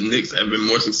stop it. The Knicks have been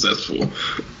more successful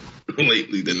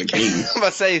lately than the Kings. I'm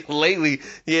about to say lately.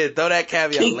 Yeah, throw that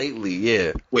caveat. Lately,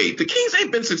 yeah. Wait, the Kings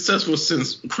ain't been successful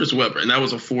since Chris Webber, and that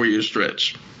was a 4-year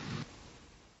stretch.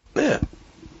 Yeah.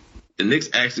 The Knicks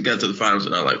actually got to the finals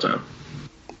in our lifetime.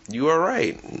 You are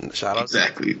right. Shout out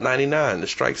to 99, the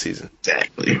strike season.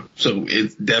 Exactly. So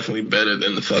it's definitely better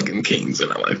than the fucking Kings in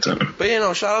our lifetime. But,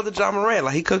 shout out to Ja Morant.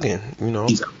 Like, he cooking,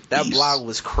 That block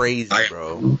was crazy,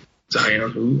 bro.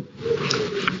 Zion who?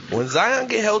 When Zion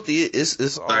get healthy,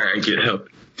 it's all Zion get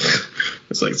healthy.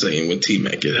 It's like saying when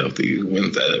T-Mac get healthy,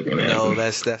 when's that ever going to happen? No,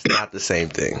 that's not the same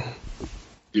thing.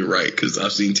 You're right, because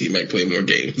I've seen T-Mac play more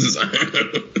games than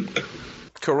Zion.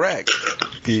 Correct.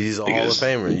 He's a Hall of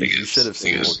Famer. You should have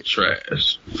seen him.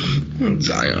 Trash.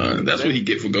 Zion. That's what he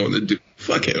get for going to do.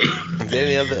 Fuck him. Is there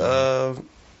any other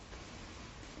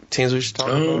teams we should talk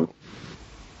about?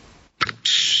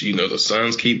 You know, the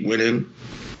Suns keep winning.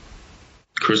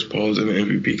 Chris Paul's in the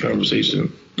MVP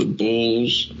conversation. The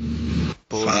Bulls.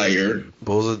 Fire.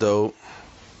 Bulls are dope.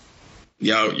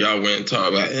 Y'all went and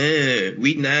talked about,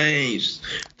 we nice.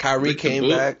 Kyrie came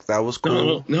back. That was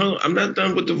cool. No, I'm not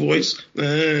done with the voice.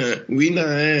 We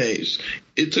nice.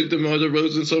 It took DeMar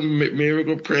DeRozan some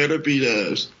miracle prayer to beat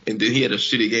us. And then he had a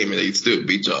shitty game and they still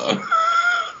beat y'all.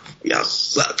 Y'all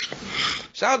suck.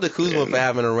 Shout out to Kuzma for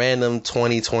having a random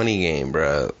 2020 game,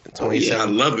 bro. I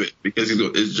love it because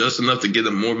it's just enough to get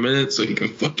him more minutes so he can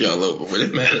fuck y'all over when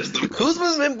it matters the most.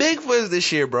 Kuzma's been big for us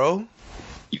this year, bro.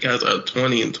 You guys are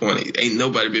 20-20. Ain't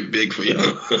nobody been big for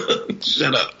y'all.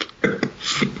 Shut up.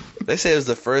 They said it was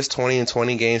the first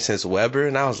 20-20 game since Weber,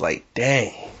 and I was like,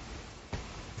 dang.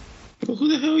 Well, who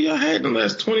the hell y'all had in the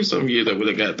last 20-something years that would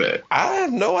have got that? I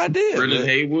have no idea. Brendan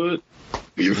Haywood?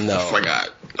 No. I forgot.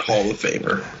 Hall of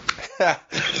Famer.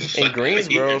 In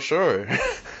Greensboro, sure.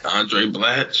 Andre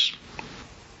Blatch.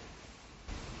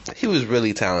 He was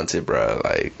really talented, bro.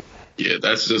 Like, yeah,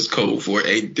 that's just code for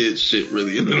ain't did shit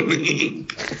really in the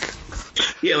league.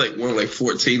 He had won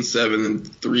 14-7 in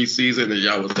 3 seasons, and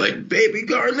y'all was like, Baby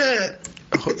Garnett.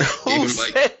 Who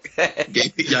said that?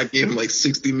 Y'all gave him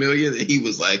 $60 million, and he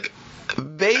was like,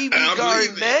 Baby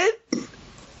Garnett?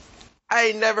 I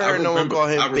ain't never heard no one call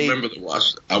him Baby. I remember the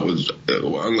watch. I was,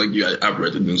 unlike you, I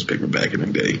read the newspaper back in the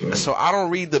day. So I don't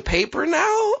read the paper now?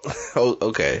 Oh,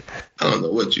 okay. I don't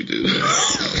know what you do.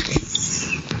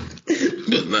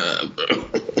 But nah, bro.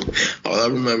 All I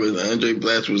remember is Andre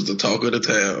Blatch was the talk of the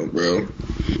town, bro.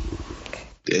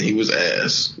 Then he was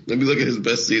ass. Let me look at his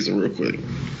best season real quick.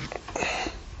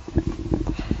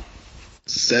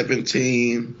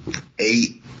 17,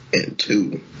 8, and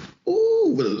 2.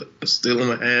 Ooh, with a steal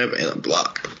and a half and a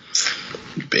block.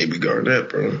 Baby Garnett,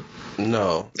 bro.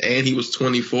 No. And he was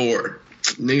 24.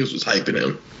 Niggas was hyping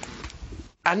him.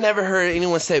 I never heard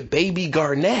anyone say Baby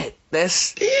Garnett.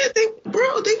 That's... Yeah, they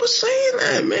were saying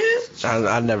that,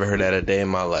 man. I never heard that a day in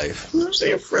my life. You know what I'm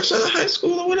saying? Fresh out of high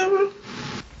school or whatever.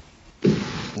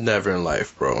 Never in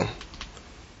life, bro.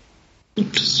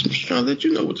 Just trying to let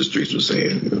you know what the streets were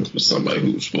saying, for somebody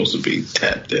who's supposed to be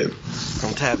tapped in.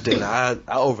 I'm tapped in. I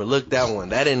overlooked that one.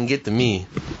 That didn't get to me.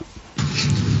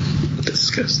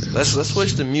 Disgusting. Let's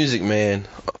switch to music, man.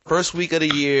 First week of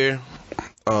the year,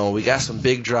 we got some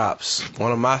big drops.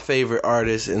 One of my favorite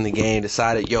artists in the game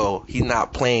decided, he's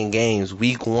not playing games.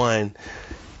 Week 1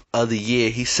 of the year,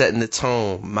 he's setting the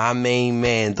tone. My main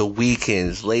man, The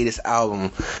Weeknd's latest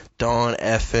album, Dawn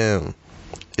FM,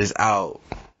 is out.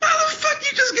 How the fuck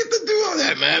you just get to do all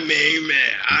that, my main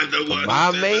man? I know what.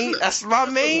 That's my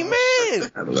main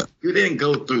man. You didn't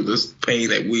go through this pain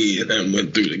that we and him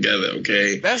went through together,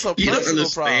 okay? That's a you personal don't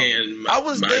understand problem. I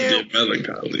was there. Dear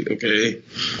melancholy, okay?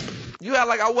 You had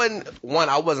I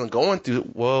wasn't going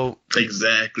through. Well,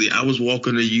 exactly. I was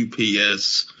walking to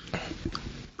UPS,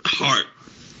 heart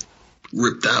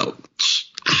ripped out.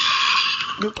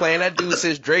 Been playing that dude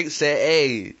since Drake said,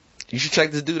 "Hey, you should check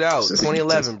this dude out."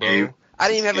 2011, bro. I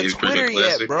didn't even have a Twitter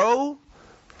yet, bro.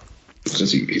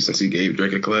 Since he gave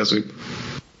Drake a classic.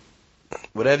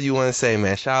 Whatever you want to say,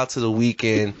 man. Shout out to The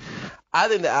Weeknd. I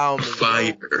think the album is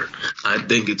fire. dope. I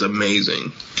think it's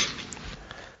amazing.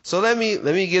 So let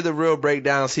me give the real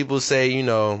breakdown. People say,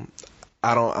 I'm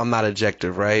not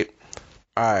objective, right?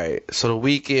 All right. So The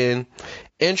Weeknd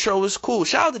intro was cool.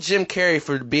 Shout out to Jim Carrey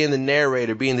for being the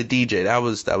narrator, being the DJ. That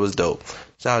was dope.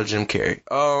 Shout out to Jim Carrey.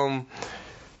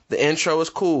 The intro was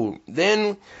cool.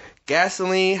 Then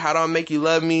Gasoline, How Do I Make You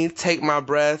Love Me, Take My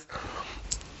Breath.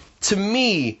 To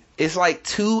me, it's like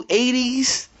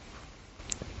 280s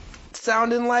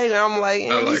sounding like. I'm like,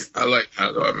 I like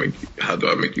How Do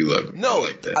I Make You Love Me. No, I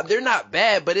like that. They're not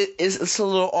bad, but it's a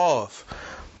little off.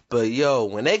 But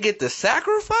when they get the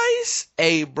Sacrifice,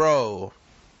 hey, bro.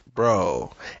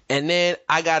 And then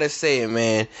I gotta say it,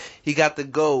 man. He got the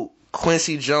GOAT,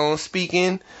 Quincy Jones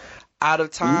speaking. Out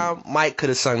of Time, Mike could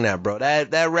have sung that, bro.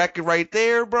 That record right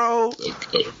there, bro.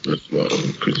 First of all,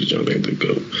 Quincy Jones ain't the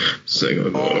GOAT. Second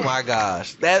of all, oh my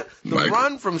gosh, the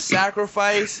run from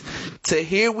Sacrifice to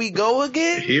Here We Go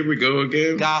Again. Here We Go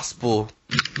Again. Gospel,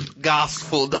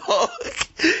 dog.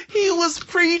 He was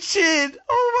preaching.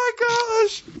 Oh my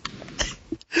gosh.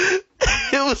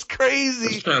 It was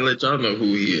crazy. I'm trying to let y'all know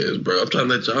who he is, bro. I'm trying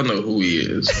to let y'all know who he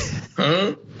is.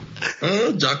 Huh?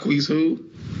 Jacquees who?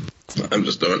 I'm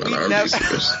just throwing on R&B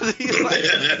singers.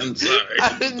 I'm sorry.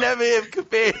 I never have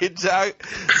compared Jock.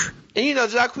 And you know,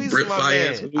 Jacquees is my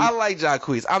man. I like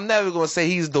Jacquees. I'm never gonna say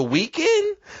he's the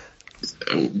Weeknd.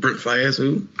 Brent Faiyaz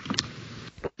who?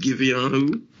 Giveon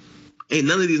who? Ain't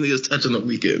none of these niggas touching the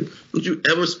Weeknd. Don't you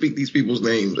ever speak these people's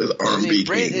names as R&B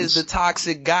Brent kings. is the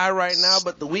toxic guy right now,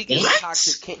 but the Weeknd is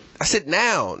toxic king. I said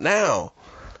now.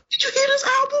 Did you hear this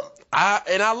album?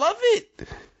 I love it.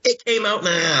 It came out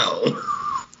now.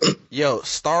 Yo,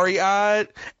 Starry-Eyed.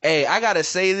 Hey, I gotta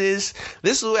say this.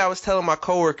 This is what I was telling my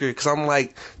coworker, because I'm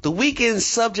like, the Weeknd's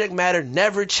subject matter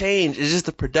never changed. It's just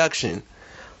the production.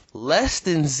 Less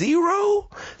Than Zero?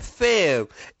 Fam,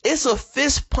 it's a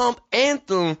fist pump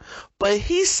anthem, but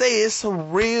he's saying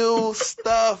some real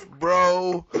stuff,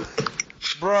 bro.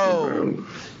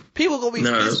 People gonna be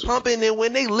fist pumping, and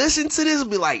when they listen to this,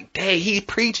 be like, dang, he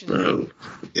preaching. Bro,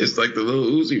 it's like the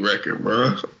Lil Uzi record,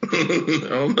 bro. I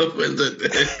don't know if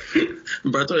it's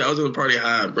but I told you, I was in the party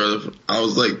high, bro. I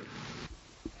was like,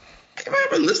 have I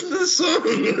ever listened to this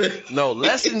song? No,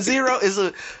 Less Than Zero is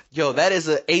that is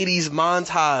a 80s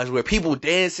montage where people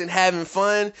dancing, having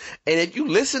fun, and if you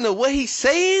listen to what he's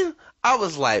saying, I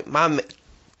was like, my man.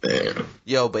 Damn.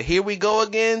 Yo, but here we go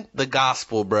again, the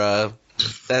gospel, bruh.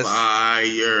 That's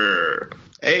fire.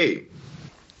 Hey,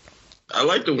 I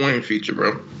like the Wayne feature,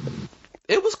 bro.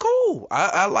 It was cool.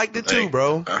 I liked it too,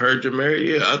 bro. I heard Jamari.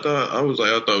 Yeah, I thought it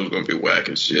was gonna be whack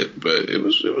and shit, but it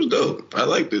was dope. I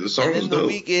liked it. The song was dope.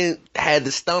 The Weeknd had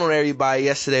the stun on everybody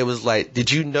yesterday. Was like,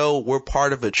 did you know we're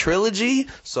part of a trilogy?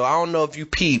 So I don't know if you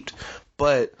peeped,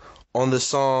 but on the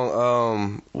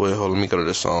song, wait, hold on, let me go to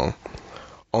the song.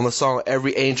 On the song,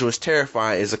 Every Angel Is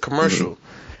Terrifying is a commercial,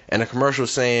 and the commercial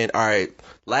saying, all right,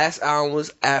 last album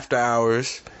was After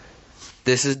Hours.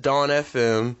 This is Dawn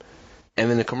FM. And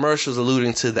then the commercial's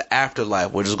alluding to the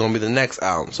Afterlife, which is going to be the next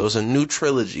album. So it's a new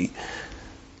trilogy.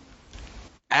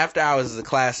 After Hours is a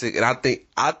classic, and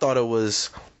I thought it was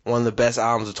one of the best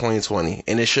albums of 2020,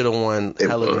 and it should have won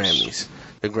hella Grammys.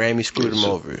 The Grammys screwed him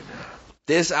over.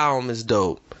 This album is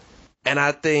dope, and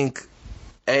I think,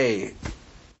 hey,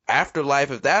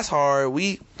 Afterlife, if that's hard,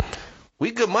 we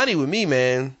good money with me,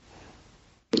 man.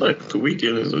 Like, The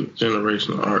Weeknd is a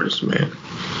generational artist, man.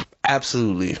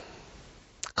 Absolutely.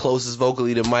 Closest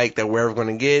vocally to Mike that we're ever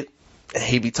gonna get. And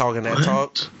he be talking that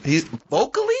talk. He's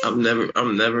vocally? I'm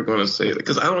never gonna say it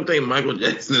because I don't think Michael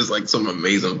Jackson is like some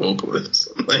amazing vocalist.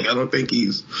 Like, I don't think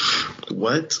he's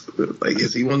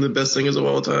is he one of the best singers of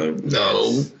all time?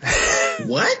 No.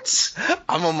 What?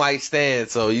 I'm a Mike stan,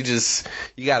 so you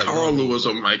gotta Carl Lewis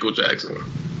or Michael Jackson.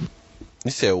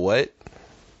 You said what?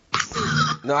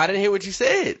 No, I didn't hear what you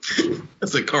said. I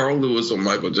said Carl Lewis or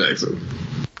Michael Jackson.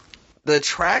 The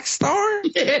track star?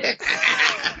 Yeah.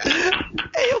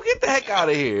 Hey, yo, get the heck out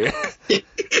of here.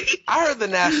 I heard the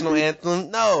national anthem.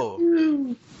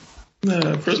 No.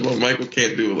 Nah, first of all, Michael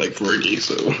can't do it like Fergie,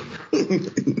 so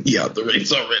he out the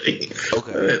race already.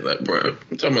 Okay. Bro,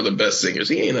 I'm talking about the best singers.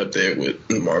 He ain't up there with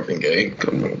Marvin Gaye.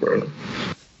 Come on, bro.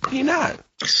 He not.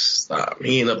 Stop.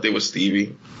 He ain't up there with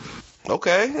Stevie.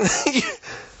 Okay.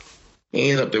 He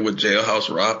ain't up there with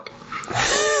Jailhouse Rock.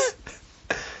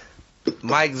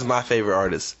 Mike's my favorite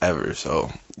artist ever,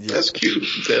 so yeah. That's cute.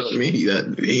 Telling me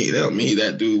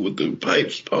that dude with the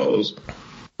pipes. Pause.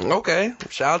 Okay,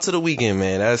 shout out to the Weeknd,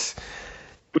 man. That's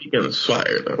Weeknd is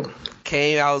fire though.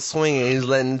 Came out swinging. He's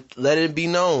let it be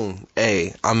known.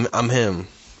 Hey, I'm him.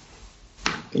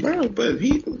 No, but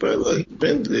look,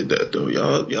 Ben did that though.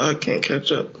 Y'all can't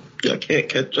catch up. Y'all can't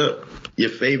catch up. Your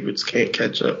favorites can't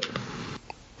catch up.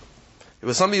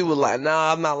 But some people were like,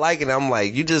 nah, I'm not liking it. I'm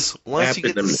like, once you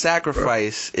get the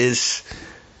sacrifice,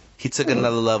 he took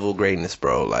another level of greatness,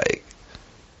 bro. Like,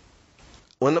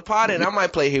 when the pot in, I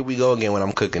might play Here We Go Again when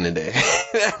I'm cooking today.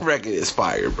 That record is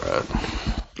fire, bro.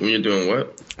 When you're doing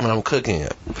what? When I'm cooking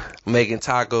it. I'm making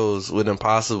tacos with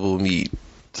Impossible meat.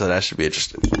 So that should be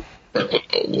interesting. Whoa.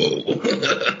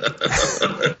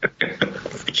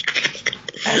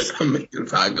 I'm making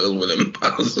tacos with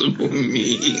Impossible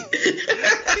meat.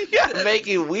 You gotta make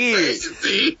it weird.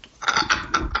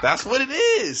 That's what it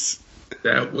is.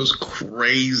 That was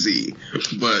crazy.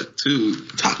 But,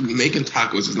 making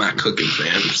tacos is not cooking,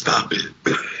 fam. Stop it.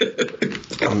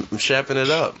 I'm chefing it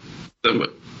up.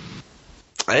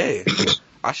 Hey,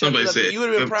 I should have. You would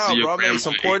have been proud, bro. I made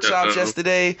some pork chops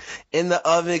yesterday in the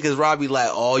oven because Robbie like,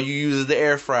 all you use is the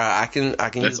air fryer. I can use the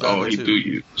oven too. That's all he do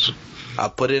use. I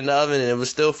put it in the oven and it was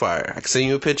still fire. I can send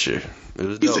you a picture. It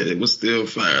was dope. He said it was still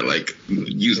fire. Like,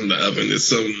 using the oven is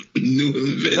some new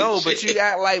invention. No, but you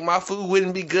act like my food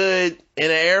wouldn't be good in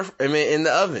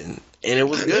the oven. And it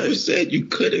was I good. never said you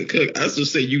couldn't cook. I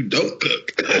just said you don't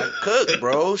cook. I cook,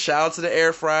 bro. Shout out to the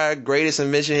air fryer. Greatest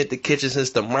invention hit the kitchen since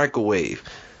the microwave.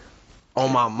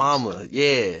 On my mama.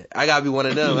 Yeah. I gotta be one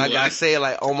of them. I gotta say it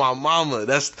like, on my mama.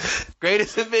 That's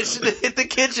greatest invention to hit the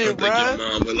kitchen, bro. Your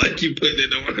mama, like you putting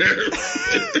it on her.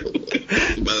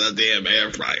 By the damn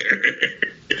air fryer.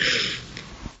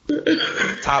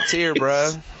 Top tier,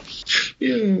 bro.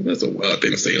 Yeah, that's a wild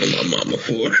thing to say on my mama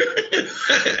for.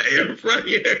 Air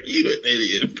fryer, you an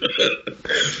idiot, bro.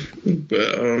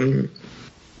 But,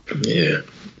 yeah.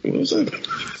 What was that?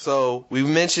 So, we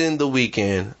mentioned The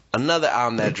Weeknd. Another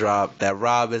album that dropped that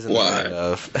Rob isn't a fan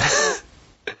of.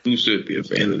 Who should be a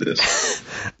fan of this?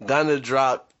 Gonna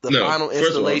drop the final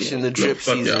installation, the drip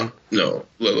season. Y'all. No,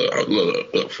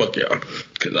 look, fuck y'all.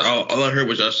 Because all I heard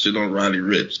was y'all shit on Roddy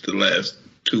Ricch the last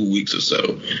 2 weeks or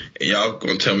so. And y'all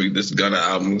gonna tell me this Gunna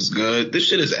album is good? This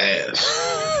shit is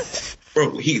ass.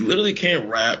 Bro, he literally can't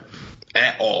rap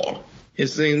at all.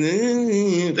 His thing,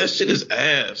 that shit is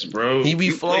ass, bro. He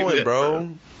be flowing, bro.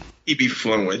 He be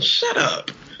flowing. Shut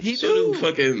up. He So do.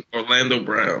 Fucking Orlando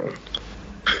Brown.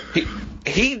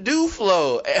 He do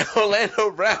flow. And Orlando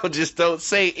Brown just don't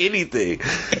say anything.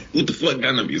 What the fuck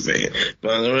Gunna be saying?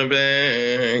 Following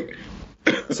back.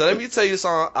 So let me tell you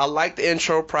something. I like the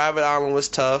intro. Private Island was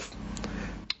tough.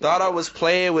 Thought I was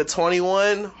playing with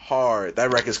 21. Hard.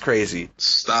 That record's crazy.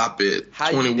 Stop it.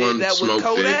 How 21 you did that with smoked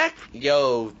Kodak?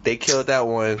 Yo, they killed that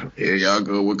one. Here y'all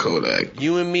go with Kodak.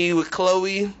 You and Me with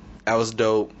Chloe. That was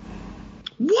dope.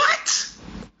 What?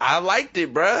 I liked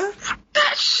it, bruh.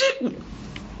 That shit.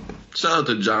 Shout out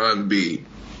to John B.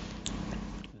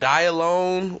 Die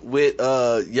Alone with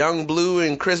Young Blue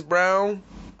and Chris Brown.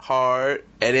 Hard.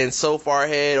 And then So Far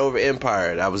Ahead over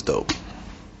Empire. That was dope.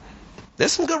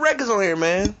 There's some good records on here,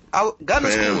 man.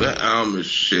 Gunna's Man, cool. that album is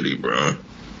shitty, bro.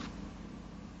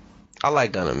 I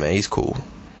like Gunna, man. He's cool.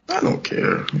 I don't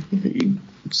care. He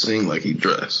sing like he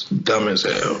dressed. Dumb as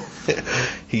hell.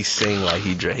 He sing like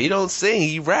he dress. He don't sing.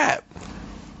 He rap.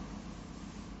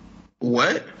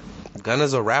 What?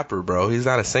 Gunna's a rapper, bro. He's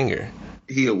not a singer.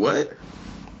 He a what?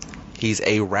 He's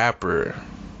a rapper.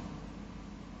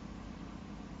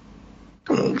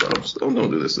 Come on, bro.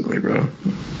 Don't do this to me, bro.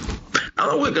 I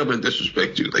don't wake up and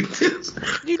disrespect you like this.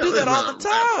 You do that all the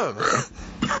time.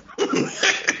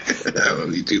 I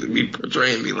don't need you to be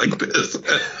portraying me like this. Bro,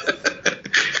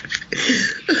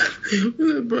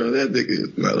 that nigga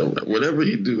is not a rapper. Whatever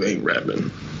he do ain't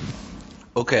rapping.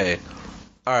 Okay.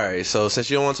 Alright, so since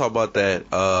you don't want to talk about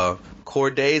that,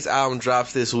 Corday's album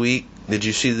drops this week. Did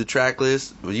you see the track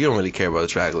list? Well, you don't really care about the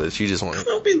track list. You just want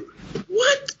to...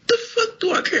 What the fuck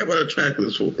do I care about a track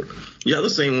list for? Y'all the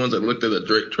same ones that looked at a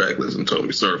Drake track list and told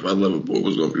me Certified Lover Boy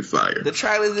was going to be fire. The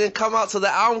track list didn't come out till the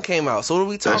album came out. So what are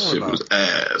we That talking shit about? was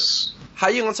ass. How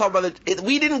you gonna talk about it?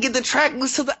 We didn't get the track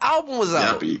list till the album was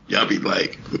out. Y'all be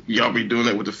doing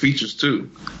that with the features too.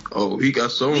 Oh, he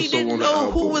got so We and so didn't on the know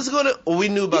album. who was gonna... Well, we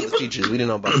knew about the features. We didn't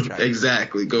know about the track.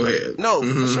 Exactly. Go ahead. No,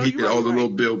 for sure, he you did all the right.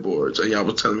 little billboards, and y'all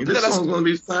was telling me this Yeah, that's- song's gonna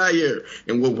be fire.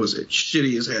 And what was it?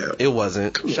 Shitty as hell. It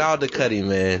wasn't. Shout out to Cudi,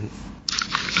 man.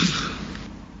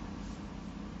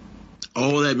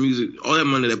 All that music, all that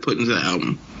money they put into that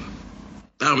album.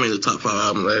 That album made the top 5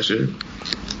 album last year.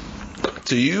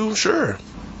 To you, sure.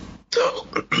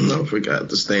 I forgot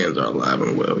the stands are alive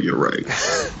and well. You're right.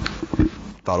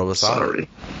 Thought it was solid. Sorry.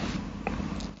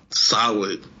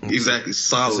 Solid. Exactly.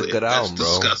 Solid. It's a good album, That's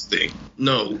bro. disgusting.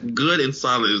 No, good and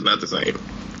solid is not the same.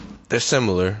 They're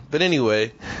similar. But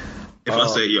anyway. If I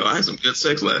say, yo, I had some good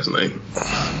sex last night.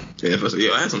 And if I say,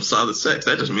 yo, I had some solid sex,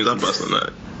 that just means I busted a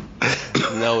nut.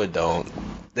 No, it don't.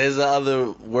 There's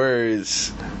other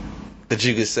words that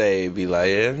you could say, be like,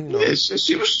 yeah, you know. Yeah,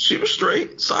 she was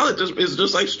straight. Solid is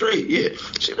just like straight. Yeah,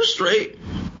 she was straight.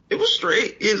 It was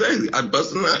straight. Yeah, exactly. I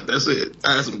busted a nut. That's it.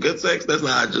 I had some good sex. That's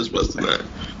not. I just busted a nut.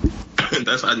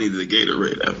 That's how I needed a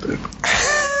Gatorade after.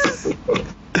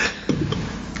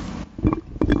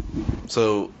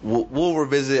 So we'll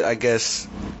revisit, I guess,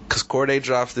 because Corday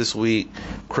drops this week.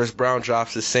 Chris Brown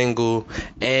drops a single.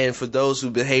 And for those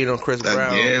who've been hating on Chris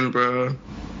Brown, Again, bro.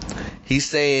 he's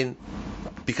saying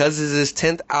because it's his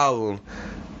 10th album,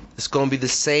 it's going to be the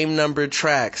same number of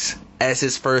tracks as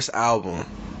his first album.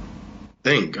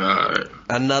 Thank God.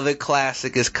 Another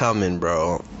classic is coming,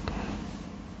 bro.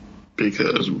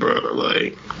 Because, bro,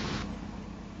 like,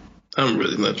 I'm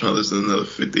really not trying to listen to another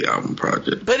 50 album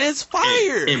project. But it's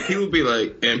fire. And people be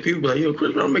like, yo,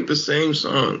 Chris Brown make the same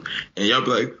song. And y'all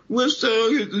be like, what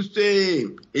song is the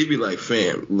same? He'd be like,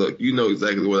 fam, look, you know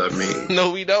exactly what I mean. No,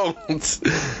 we don't.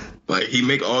 Like, he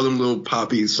make all them little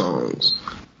poppy songs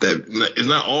that it's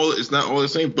not all the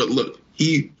same, but look,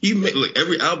 he make like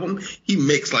every album he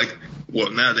makes like. Well,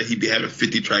 now that he be having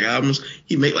 50-track albums,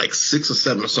 he make like 6 or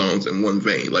 7 songs in one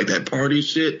vein. Like that party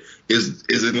shit is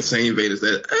in the same vein as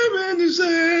that. I'm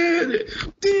understand.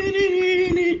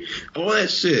 All that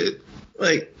shit,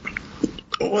 like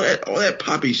all that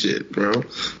poppy shit, bro.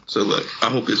 So look, I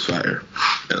hope it's fire,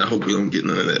 and I hope we don't get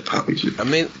none of that poppy shit. I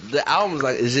mean, the album's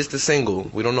like it's just a single.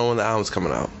 We don't know when the album's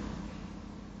coming out.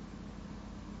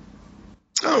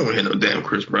 I don't want to hear no damn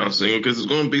Chris Brown single because it's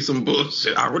going to be some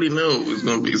bullshit. I already know it's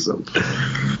going to be something.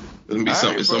 It's going to be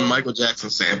something. Right, some Michael Jackson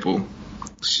sample.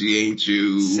 She Ain't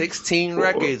You. 16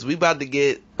 records. We about to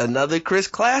get another Chris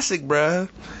classic, bruh.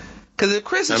 Because if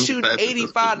Chris is shooting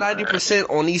 85,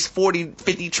 90% on these 40,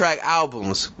 50-track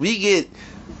albums, we get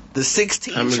the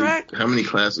 16-track? How many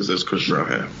classes does Chris Brown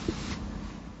have?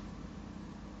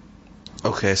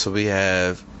 Okay, so we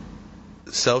have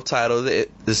self-titled,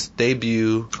 this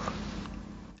debut.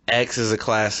 X is a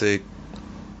classic.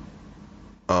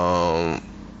 And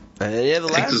yeah, the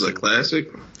last X is a classic?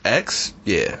 X?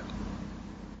 Yeah.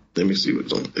 Let me see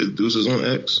what's on. Is Deuces on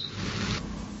X?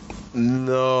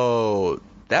 No.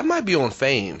 That might be on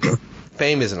Fame.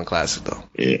 Fame isn't a classic, though.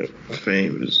 Yeah,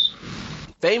 Fame is.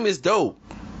 Fame is dope.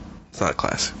 It's not a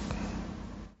classic.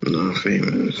 No, Fame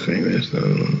is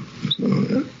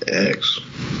no X.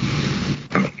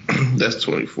 That's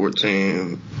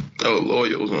 2014. Oh,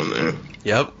 Loyal's on there.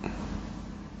 Yep.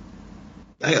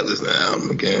 I gotta listen to the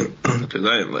album again because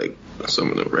I didn't like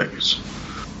some of the records.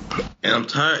 And I'm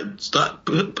tired. Stop.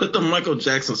 Put the Michael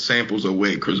Jackson samples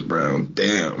away, Chris Brown.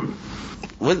 Damn.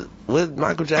 What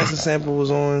Michael Jackson sample was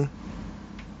on?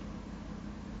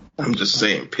 I'm just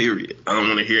saying, period. I don't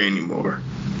want to hear anymore.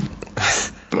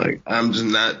 Like, I'm just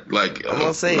not like. I'm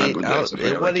gonna say it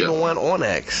wasn't even one on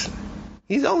X.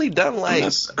 He's only done like.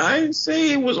 I didn't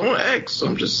say it was on X.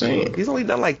 I'm just saying. He's only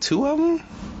done like 2 of them.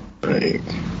 Like,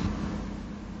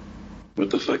 what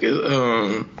the fuck is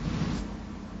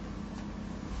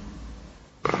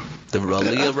the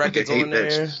Aaliyah records on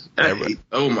there?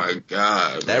 Oh my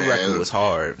god, that man. record was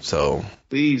hard. So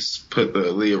please put the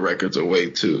Aaliyah records away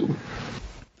too.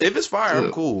 If it's fire,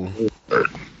 I'm cool.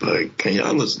 Like, can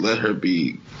y'all just let her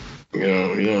be? You know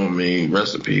what I mean?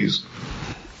 Recipes.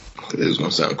 It's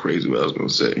gonna sound crazy what I was gonna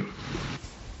say,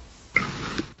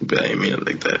 but I ain't mean it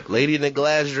like that. Lady in the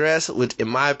Glass Dress, which in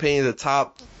my opinion is the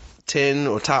top 10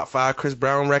 or top 5 Chris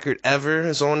Brown record ever,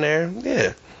 is on there.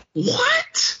 Yeah.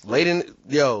 What? Lady in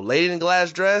the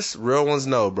Glass Dress, real ones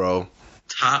know, bro.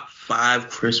 Top 5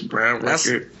 Chris Brown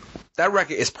record. That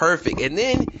record is perfect. And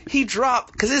then he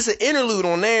dropped, because it's an interlude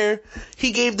on there,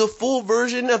 he gave the full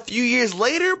version a few years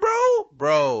later,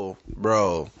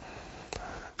 bro.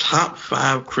 Top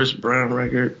 5 Chris Brown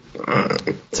record.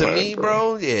 To me,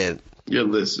 bro, yeah. Your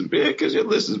list is big because your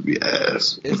list is be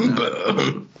ass.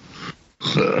 But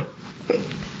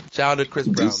shout out to Chris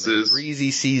Brown. Breezy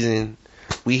Season.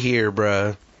 We here,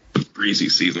 bruh. Breezy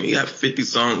Season. He got 50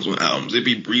 songs on albums. It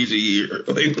be Breezy Year.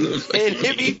 And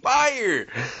it be fire.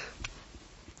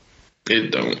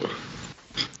 It don't.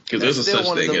 Because there's a such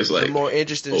thing as like the more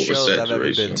interesting shows I've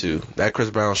ever been to. That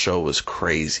Chris Brown show was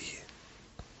crazy.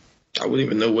 I wouldn't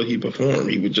even know what he performed.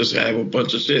 He would just have a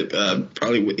bunch of shit.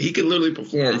 He could literally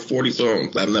perform 40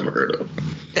 songs I've never heard of.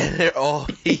 And they're all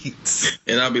hits.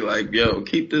 And I'll be like, yo,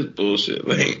 keep this bullshit.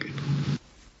 Like,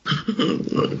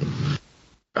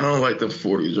 I don't like the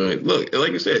 40 joint. Look,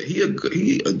 like I said, he a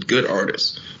good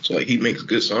artist. So, like, he makes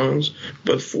good songs.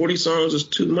 But 40 songs is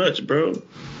too much, bro.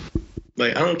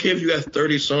 Like, I don't care if you got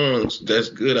 30 songs that's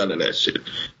good out of that shit.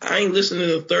 I ain't listening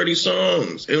to 30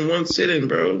 songs in one sitting,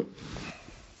 bro.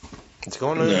 It's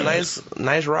going on a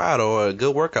nice ride or a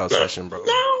good workout session, bro.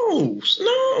 No.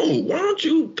 Why don't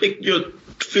you pick your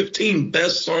 15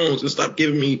 best songs and stop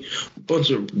giving me a bunch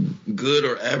of good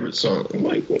or average songs? I'm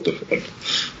like, what the fuck?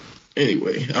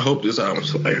 Anyway, I hope this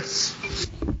album's fire.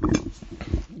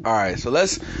 All right, so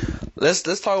let's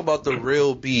talk about the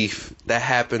real beef that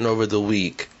happened over the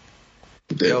week.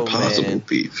 The impossible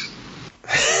beef.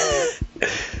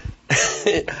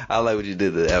 I like what you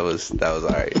did there. That was all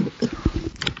right.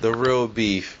 The real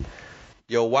beef.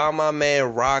 Yo, why my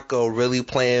man Rocco really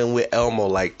playing with Elmo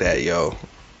like that, yo?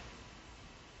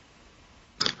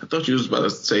 I thought you was about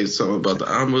to say something about the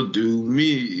I'ma do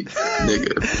me,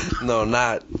 nigga. No,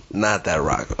 not that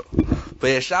Rocco. But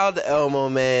yeah, shout out to Elmo,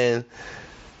 man.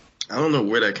 I don't know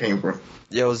where that came from.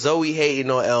 Yo, Zoe hating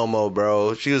on Elmo,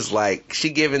 bro. She was like, she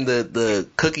giving the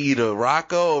cookie to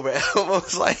Rocco over Elmo.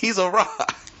 It's like, he's a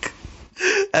rock.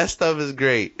 That stuff is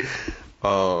great.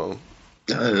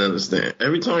 I didn't understand.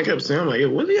 Every time I kept saying, I'm like, yo,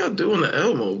 what are y'all doing to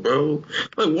Elmo, bro?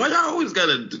 Like, why y'all always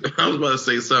gotta I was about to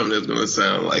say something that's gonna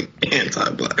sound like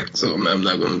anti-black, so I'm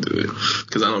not gonna do it.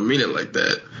 Because I don't mean it like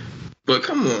that. But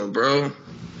come on, bro.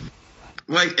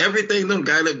 Like, everything don't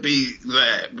gotta be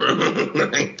that, bro.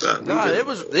 Nah,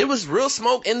 it was real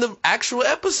smoke in the actual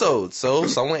episode. So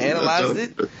someone analyzed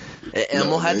it, and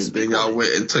Elmo had to speak. Then y'all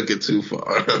went and took it too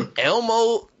far.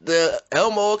 The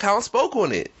Elmo account spoke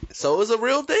on it, so it's a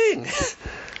real thing.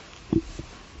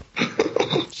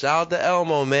 Shout out to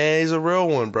Elmo, man. He's a real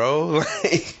one, bro.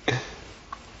 Like,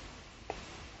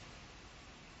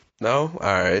 no, all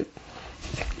right.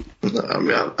 I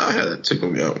mean, I had that tickle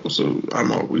me out, so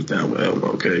I'm always down with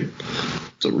Elmo, okay?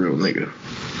 It's a real nigga.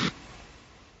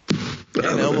 But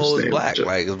And Elmo is black,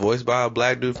 like, it's voiced by a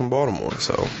black dude from Baltimore,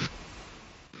 so.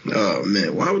 Oh,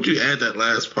 man, why would you add that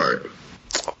last part?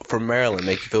 From Maryland,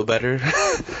 make you feel better?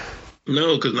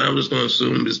 No, because now I'm just going to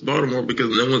assume it's Baltimore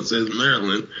because no one says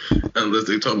Maryland unless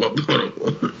they talk about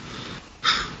Baltimore.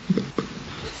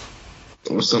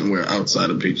 Or somewhere outside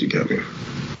of PG County.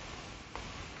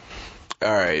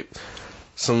 All right.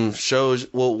 Some shows.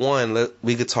 Well,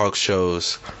 we could talk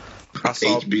shows. I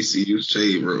saw HBCU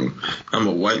Shade Room. I'm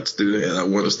a white student and I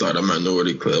want to start a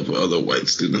minority club for other white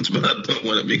students, but I don't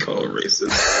want to be called racist.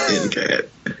 NCAT.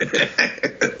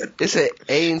 It's at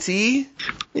A&T?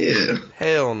 Yeah.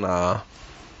 Hell nah.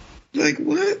 Like,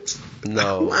 what?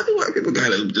 No. Why do white people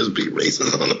gotta just be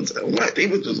racist all the time? White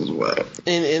people just as wild.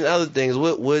 And other things,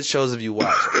 what shows have you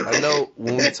watched? I know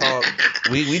when we talk,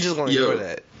 we just gonna ignore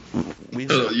that. You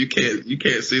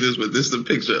can't see this, but this is a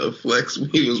picture of Flex when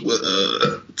he was with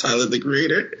Tyler the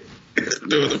Creator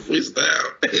doing a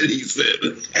freestyle, and he said,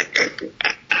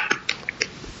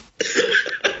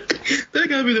 "That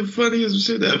gotta be the funniest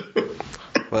shit ever."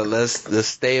 But let's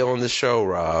stay on the show,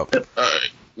 Rob. All right,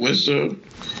 what show?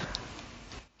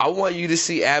 I want you to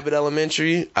see Abbott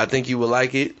Elementary. I think you will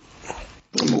like it.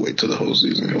 I'm gonna wait till the whole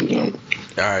season comes out.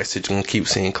 All right, so you're gonna keep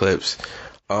seeing clips.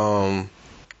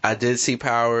 I did see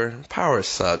Power. Power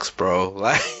sucks, bro.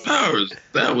 Like, Powers,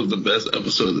 that was the best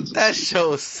episode of that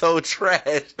show is so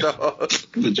trash, dog.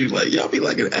 But y'all be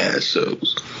liking ass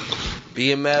shows.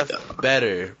 BMF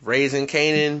better. Raising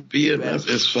Kanan. BMF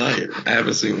is fire. I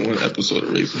haven't seen one episode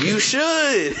of Raising. You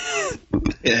should.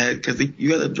 Because you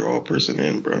got to draw a person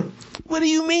in, bro. What do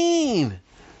you mean?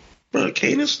 Bro,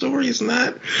 Kanan's story is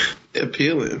not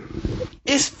appealing.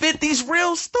 It's 50's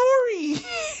real story.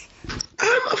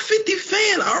 I'm a 50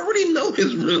 fan. I already know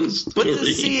his real story. But to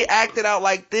see it acted out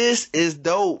like this is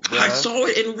dope, bro. I saw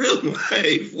it in real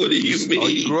life. What do you mean? Oh,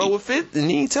 you grew up with it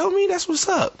and you tell me? That's what's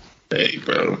up. Hey,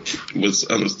 bro. What's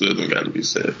understood don't got to be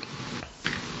said.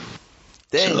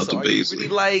 Dang, so are you really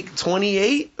like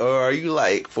 28 or are you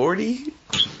like 40?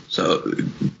 So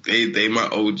they my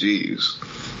OGs.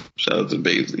 Shout out to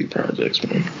Baisley Projects,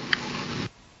 man.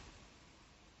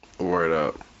 Word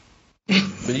up.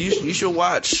 But you should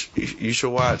watch. You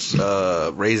should watch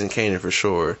Raising Kanan for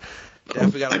sure.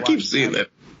 I keep seeing that.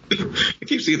 I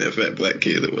keep seeing that fat black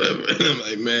kid or whatever, and I'm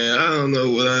like, man, I don't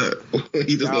know what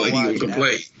he just look like he gonna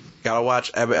complain. Gotta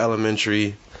watch Abbott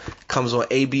Elementary. Comes on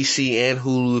ABC and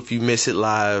Hulu if you miss it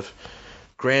live.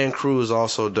 Grand Crew is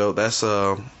also dope. That's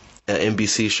an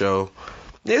NBC show.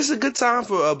 It's a good time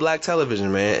for black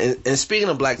television, man. And speaking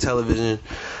of black television,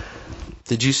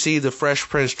 did you see the Fresh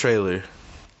Prince trailer?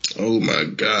 Oh my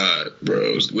God, bro.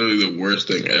 It's literally the worst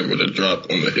thing ever to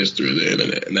drop on the history of the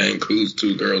internet. And that includes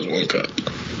 2 girls, 1 cup.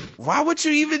 Why would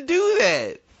you even do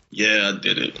that? Yeah, I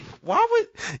did it. Why would...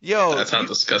 Yo. That's how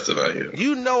disgusted I am.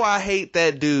 You know I hate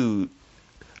that dude.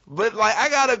 But, like, I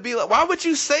gotta be like... Why would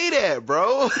you say that,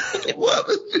 bro? What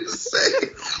would you say?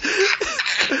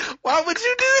 Why would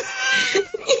you do that?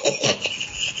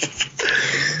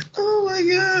 Oh my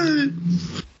God.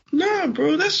 Nah,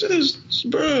 bro, that shit is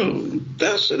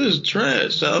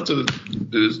trash. Shout out to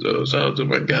this though. Shout out to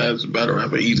my guy's battle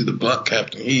rapper, Easy the Block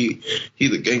Captain. He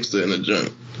the gangster in the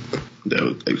joint.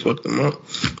 They fucked him up.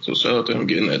 So shout out to him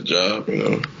getting that job, you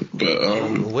know.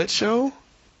 But what show?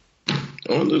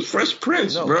 On the Fresh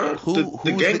Prince, no, bro.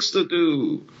 The gangster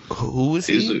dude. Who is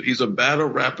he? He's a battle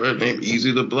rapper named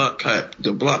Easy the Block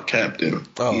Captain.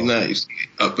 Oh. He's nice,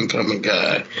 up and coming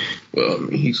guy. Well,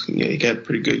 he got a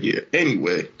pretty good year.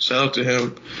 Anyway, shout out to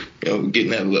him,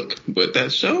 getting that look. But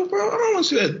that show, bro, I don't want to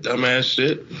see that dumbass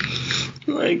shit.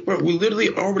 Like, bro, we literally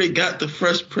already got the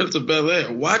Fresh Prince of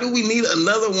Bel-Air. Why do we need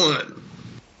another one?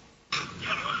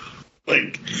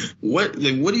 Like, what do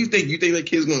you think? You think that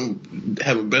kid's gonna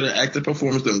have a better acting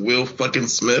performance than Will fucking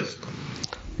Smith?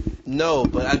 No,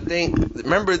 but I think,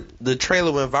 remember the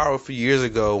trailer went viral a few years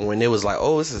ago when it was like,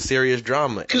 oh, it's a serious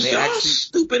drama. Because y'all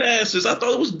stupid asses. I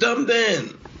thought it was dumb then.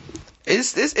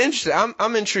 It's interesting.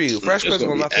 I'm intrigued. Fresh Prince is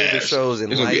one of my favorite shows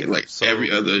in it's gonna life. be like so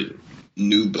every other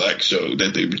new black show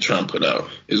that they be trying to put out.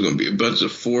 It's gonna be a bunch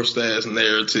of forced ass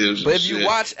narratives. But if you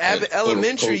watch Abbott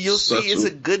Elementary, you'll see it's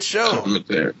a good show.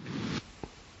 Commentary.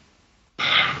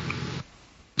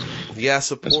 Yeah,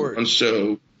 support.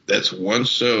 That's one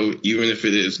show, even if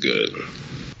it is good.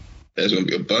 There's going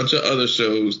to be a bunch of other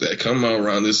shows that come out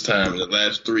around this time in the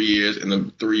last 3 years, in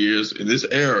the 3 years in this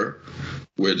era,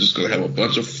 we're just going to have a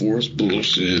bunch of forced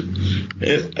bullshit.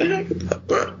 And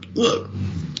look,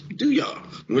 do y'all.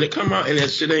 When it come out and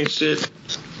that shit ain't shit,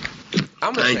 I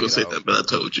ain't going to say that, but I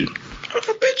told you. I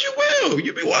bet you will.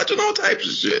 You be watching all types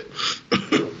of shit.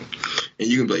 And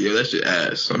you can be like, yo, that shit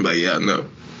ass. I'm like, yeah, I know.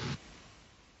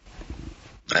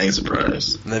 I ain't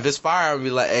surprised. And if it's fire, I'll be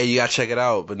like, hey, you gotta check it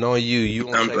out. But knowing you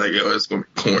won't. I'm like, yo, it's gonna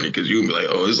be corny because you can be like,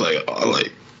 oh, it's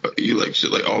like, you like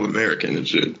shit like All American and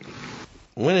shit.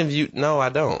 When have you? No, I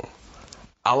don't.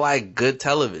 I like good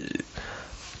television.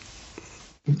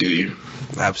 Do you?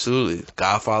 Absolutely.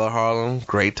 Godfather Harlem,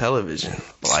 great television.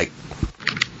 Like,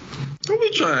 don't be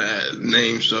trying to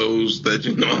name shows that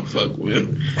you know I fuck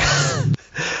with.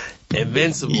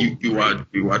 Invincible. You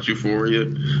watch Euphoria?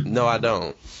 No, I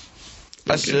don't.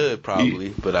 I should probably,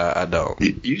 but I don't.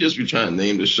 You just be trying to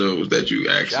name the shows that you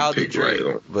actually pick right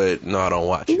on. But no, I don't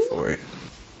watch Euphoria.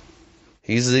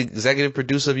 He's the executive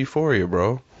producer of Euphoria,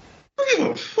 bro. I don't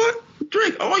give a fuck.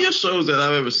 Drake, all your shows that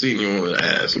I've ever seen you on is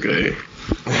ass, okay?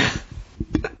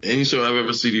 Any show I've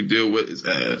ever seen you deal with is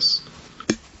ass.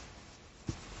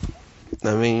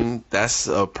 I mean, that's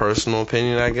a personal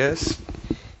opinion, I guess.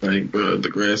 Like, bro,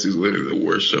 Degrassi is literally the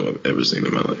worst show I've ever seen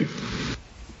in my life.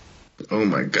 Oh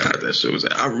my god, that show was.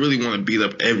 I really want to beat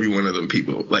up every one of them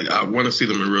people. Like, I want to see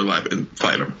them in real life and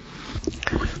fight them.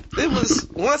 It was,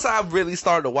 once I really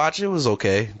started to watch it, was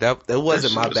okay. That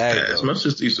wasn't my bag, though. My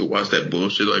sister used to watch that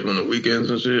bullshit like on the weekends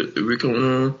and shit. If we coming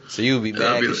on. So you would be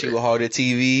mad because she would hold the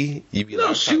TV? You'd be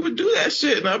no, she would do that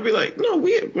shit, and I'd be like, no,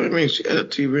 she had a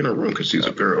TV in her room because she's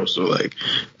a girl. So like,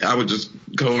 I would just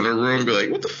go in her room and be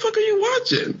like, what the fuck are you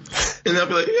watching? And I'd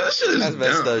be like, yeah, that shit is that's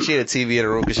messed up. She had a TV in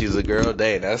her room because she was a girl.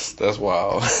 Dang, that's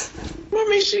wild. Well, I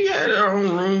mean, she had her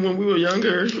own room when we were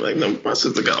younger. Like, no, my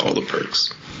sister got all the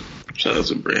perks. Shout out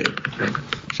to Brienne.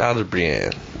 Shout out to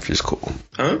Brienne. She's cool.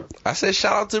 Huh? I said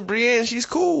shout out to Brienne. She's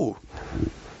cool.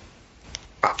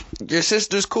 Your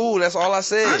sister's cool. That's all I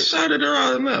said. I shouted her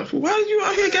out enough. Why did you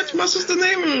out here get my sister's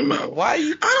name in your mouth? Why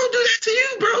you? I don't do that to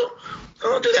you, bro.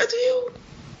 I don't do that to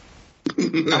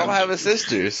you. I don't have a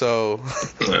sister, so.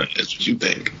 That's what you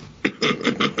think.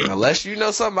 Unless you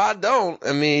know something I don't.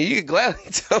 I mean, you can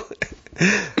gladly tell it.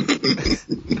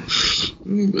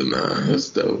 But nah, that's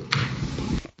dope.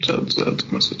 Shout out to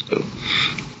my sister.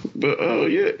 But oh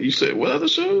yeah, you said what other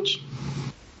shows?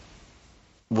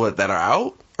 What, that are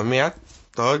out? I mean, I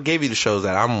thought I gave you the shows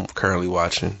that I'm currently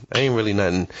watching. Ain't really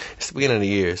nothing. It's the beginning of the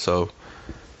year, so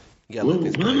you gotta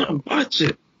look what am I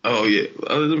watching? Oh yeah,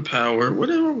 other than Power,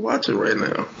 what am I watching right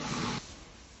now?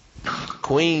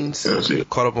 Queens.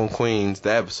 Caught up on Queens.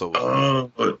 The episode.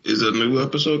 Is a new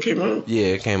episode came out? Yeah,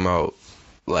 it came out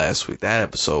last week. That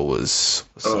episode was.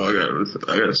 I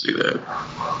gotta see that.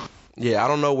 Yeah, I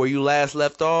don't know where you last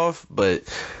left off, but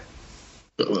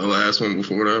the last one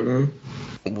before that one.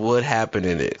 What happened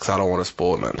in it? Because I don't want to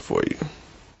spoil nothing for you.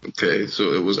 Okay,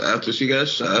 so it was after she got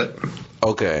shot.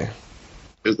 Okay.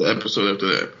 It's the episode after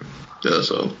that.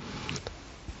 That's all.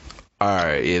 All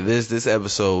right. Yeah, this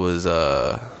episode was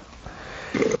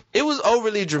it was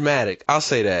overly dramatic. I'll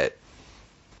say that.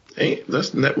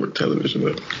 That's network television,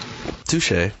 though.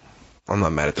 Touche. I'm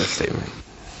not mad at that statement.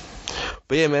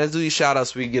 But yeah, man, let's do these shout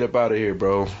outs so we can get up out of here,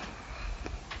 bro.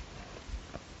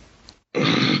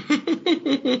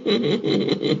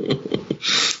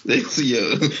 This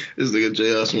nigga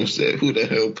J.R. Smith said, who the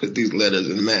hell put these letters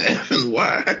in math and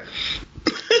why?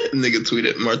 Nigga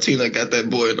tweeted, Martina got that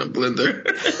boy in a blender.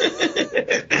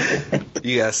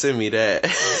 You gotta send me that.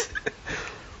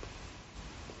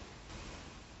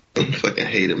 I fucking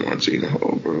hated Martina.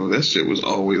 Oh, bro. That shit was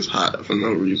always hot for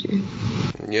no reason.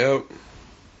 Yep.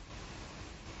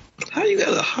 How you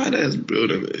got a hot ass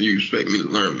building and you expect me to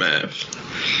learn math?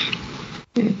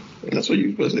 That's what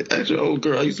you supposed to say. Actually, old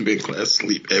girl, I used to be in class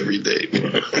sleep every day.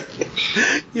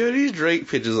 Yo, these Drake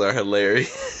pictures are hilarious.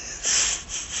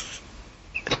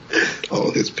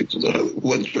 All his pictures are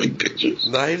what Drake pictures?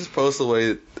 Nah, he just posted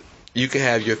away. You can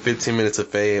have your 15 minutes of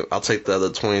fame. I'll take the other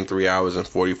 23 hours and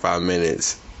 45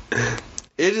 minutes.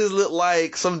 It just looked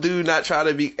like some dude not trying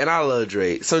to be, and I love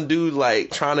Drake. Some dude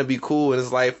like trying to be cool, and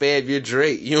it's like, fam, you're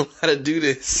Drake. You don't know how to do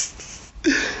this.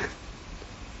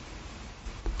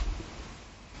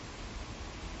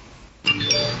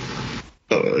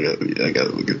 Oh, I gotta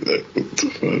look at that. What the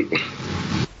fuck?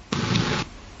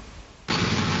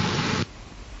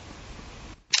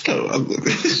 Oh, I look at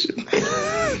this shit.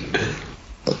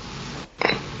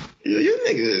 Yo, your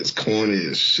nigga is corny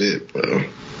as shit, bro.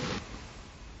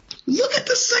 Look at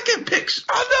the second picture.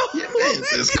 I know. Your man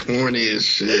is corny as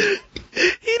shit.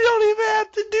 He don't even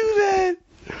have to do that.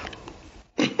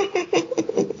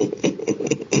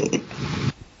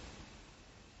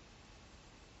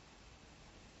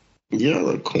 Y'all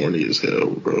are corny as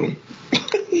hell, bro.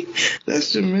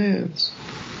 That's your man's.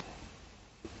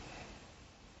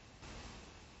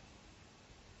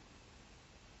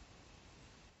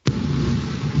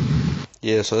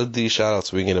 Yeah, so these shout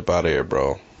outs we get up out of here,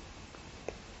 bro.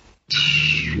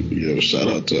 Yo, shout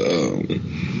out to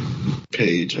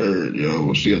Paige Hurd,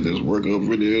 yo. She got this workout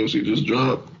video she just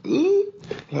dropped. Ooh,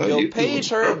 Yo, Paige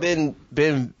Hurd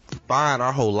been fine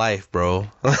our whole life, bro.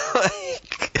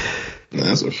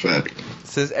 That's a fact.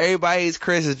 Since everybody's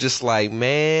Chris is just like,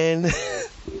 man.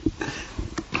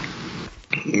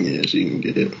 Yeah, she can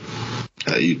get it.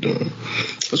 How you doing?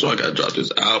 That's why I gotta drop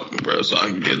this album, bro, so I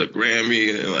can get a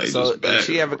Grammy and like So just back. if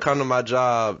she ever come to my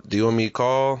job, do you want me to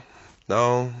call?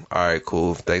 No? Alright,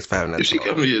 cool. Thanks for having that. If she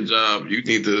come to your job, you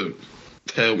need to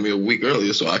tell me a week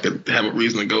earlier so I could have a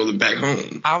reason to go back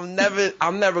home. I'm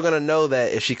never gonna know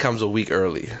that if she comes a week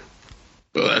early.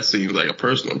 Well, that seems like a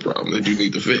personal problem that you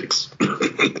need to fix.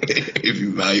 If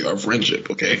you value our friendship,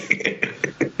 okay?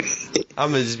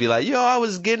 I'm gonna just be like, yo, I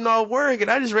was getting off work and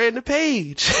I just ran the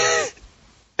page.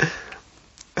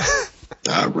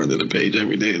 I run to the page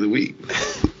every day of the week.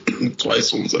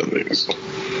 Twice on Sundays.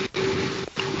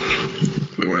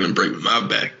 We run and break my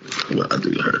back. What I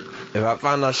do to her. If I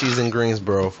find out she's in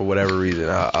Greensboro for whatever reason,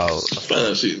 I'll Find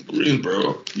out she's in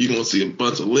Greensboro, you gonna see a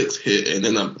bunch of licks hit, and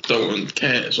then I'm throwing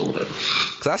cash on her.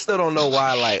 Cause I still don't know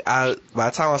why. Like, by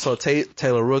the time I saw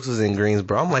Taylor Rooks was in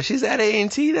Greensboro, I'm like, she's at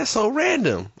A&T. That's so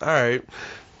random. All right.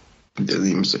 Doesn't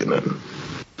even say nothing.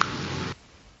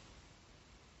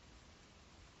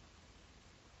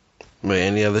 But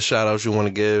any other shout outs you want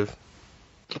to give?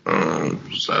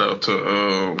 Shout out to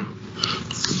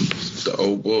the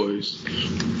old boys.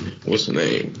 What's the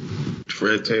name?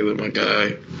 Fred Taylor, my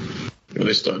guy. When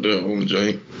they start their own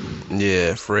joint.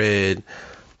 Yeah, Fred,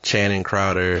 Channing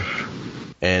Crowder,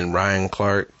 and Ryan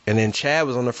Clark. And then Chad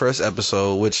was on the first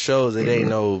episode, which shows it ain't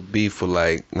no beef with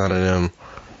like none of them.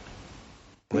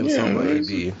 Maybe some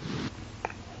with AB.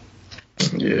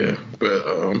 Yeah, but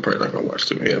I'm probably not gonna watch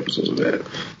too many episodes of that.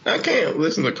 I can't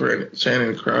listen to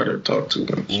Channing Crowder talk too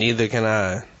much. Neither can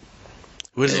I.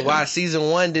 Which is why season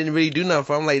 1 didn't really do nothing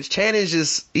for him. Like, Channing's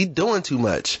just, he doing too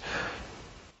much.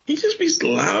 He just be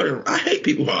loud and I hate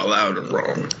people who are loud and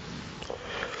wrong.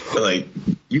 But like,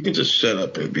 you can just shut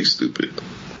up and be stupid.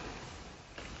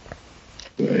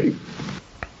 Like,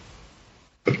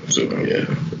 so yeah,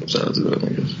 shout out to them, I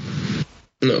guess.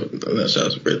 No, shout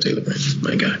out to Fred Taylor,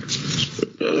 my guy.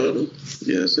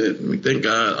 Yeah, that's it. I mean, thank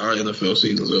God our NFL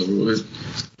season's over with.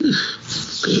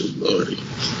 Good lordy.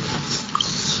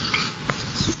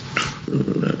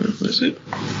 That's it.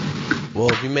 Well,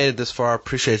 if you made it this far, I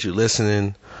appreciate you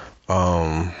listening.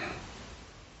 Yeah,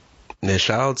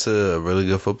 shout out to a really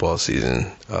good football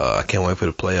season. I can't wait for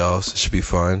the playoffs. It should be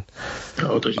fun. I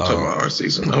thought you were talking about our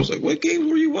season. I was like, what games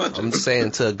were you watching? I'm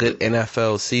saying to a good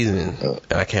NFL season, and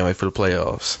I can't wait for the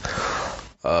playoffs.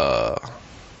 I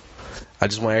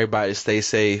just want everybody to stay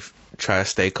safe, try to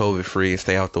stay COVID free, and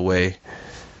stay out the way.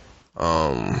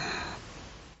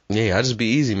 Yeah, I just be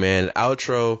easy, man.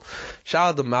 Outro.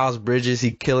 Shout out to Miles Bridges.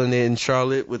 He killing it in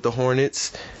Charlotte with the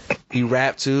Hornets. He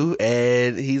rapped too,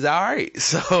 and he's alright.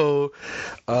 So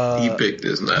he picked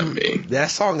this, not me.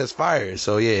 That song is fire.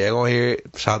 So yeah, you're gonna hear it.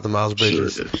 Shout out to Miles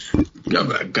Bridges. Sure.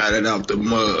 Got it out the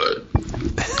mud.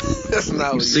 That's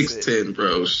not what 6'10",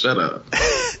 bro. Shut up.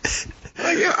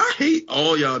 Like, yeah, I hate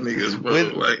all y'all niggas, bro.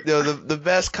 The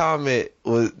best comment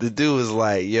was the dude was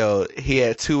like, yo, he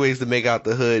had 2 ways to make out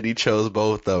the hood. He chose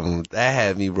both of them. That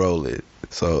had me rolling.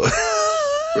 So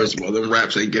first of all, them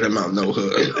raps ain't get him out no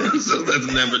hood. So let's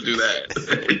never do that.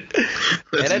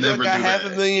 Let's and that never got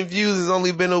 500,000 views. It's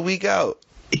only been a week out.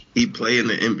 He play in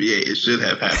the NBA. It should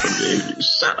have 500,000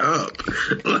 views. Shut up.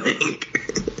 Like,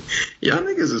 y'all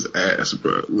niggas is ass,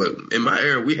 bro. Look, in my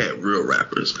era, we had real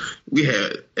rappers. We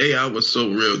had AI was so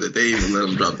real that they didn't even let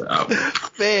him drop the album.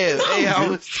 Man, AI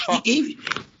was talking.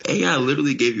 AI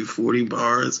literally gave you 40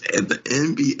 bars, and the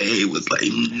NBA was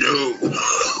like, no.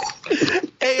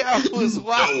 AI was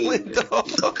wilding,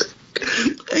 dog.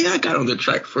 AI got on the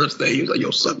track first day. He was like,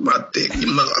 yo, suck my dick. You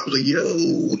mother. I was like,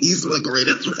 yo, he's the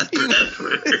greatest rapper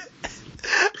ever.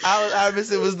 Allen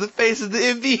Iverson was the face of the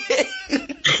NBA.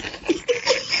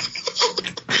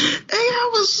 AI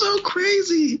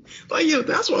Like, yo,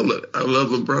 that's why I love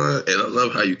LeBron, and I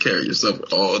love how you carry yourself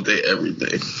all day, every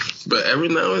day. But every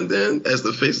now and then, as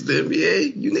the face of the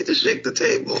NBA, you need to shake the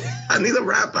table. I need a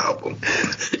rap album,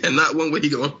 and not one where he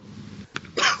going.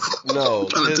 No,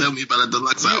 trying to tell me about a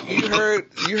deluxe album.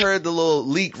 You heard the little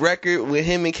leaked record when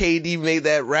him and KD made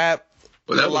that rap.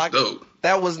 Well, that was dope.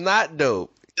 That was not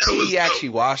dope. He actually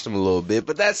watched him a little bit,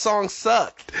 but that song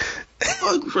sucked.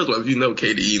 Well, first of all, if you know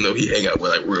KD, you know he hang out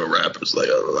with like real rappers, like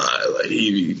a lot. Like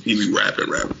he be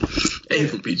rapping. And he's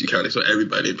from PG County, so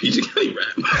everybody in PG County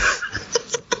rap.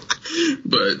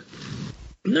 But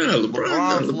nah,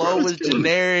 LeBron's flow was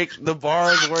generic. The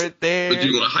bars weren't there. But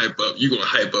you gonna hype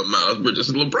up Miles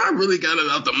Bridges. LeBron really got it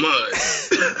out the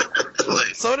mud.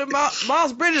 Like, so did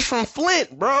Miles Bridges from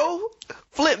Flint, bro.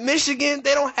 Flint, Michigan,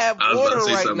 they don't have water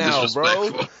right now, bro.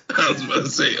 I was about to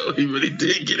say, he really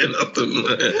did get it out the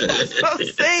mud. That's what I'm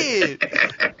saying.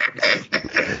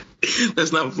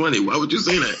 That's not funny. Why would you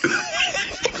say that?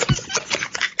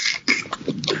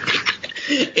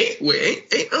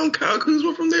 Ain't Kyle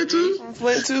Kuzma from there too? From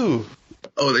Flint too.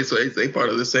 Oh, they part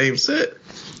of the same set.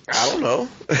 I don't know.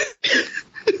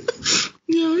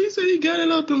 Yo, he said he got it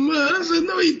out the mud. I said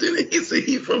no, he didn't. He said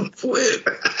he from Flint.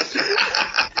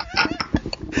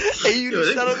 And you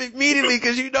just shut up immediately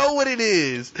because you know what it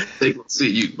is. They gonna see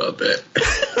you about that.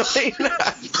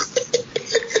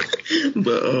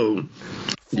 But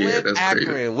Flint, that's Akron.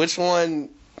 Crazy. Which one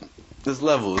is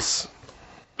levels?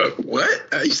 What?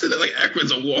 You said that like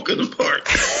Akron's a walk in the park.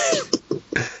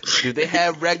 Do they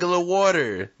have regular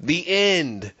water? The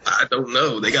end. I don't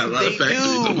know. They got a lot of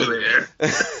factories over there.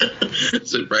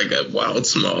 So probably got wild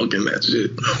smog and that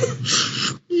shit.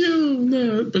 Yo,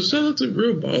 no. But shout out to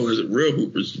real ballers, real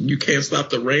hoopers. You Can't Stop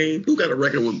the Rain. Who got a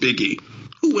record with Biggie?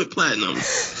 Who went platinum?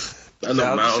 I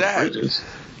know Miles Bridges.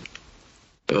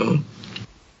 So,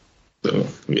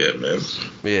 yeah, man.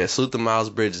 Yeah, salute to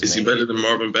Miles Bridges. Is he better than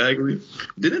Marvin Bagley?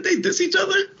 Didn't they diss each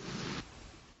other?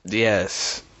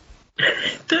 Yes.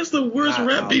 That's the worst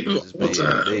rap beef of all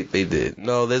time. They did.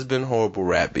 No, there's been horrible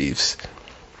rap beefs.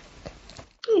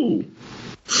 Ooh.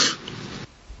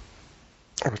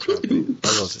 Kobe and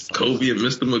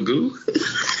Mr. Magoo?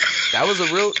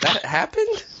 That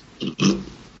happened?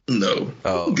 No.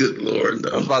 Oh. Good Lord, no.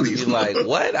 I was about to be like,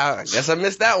 what? I guess I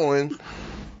missed that one.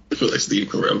 I feel like Steve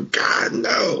Carell. God,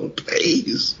 no,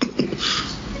 please.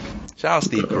 Shout out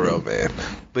Steve Carell, man.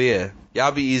 But yeah,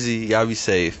 y'all be easy. Y'all be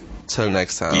safe. Till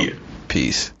next time. Yeah.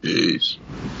 Peace. Peace.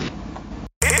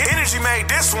 Energy made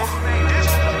this one.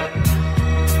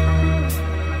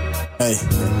 Hey.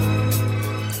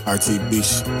 RT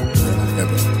Beach.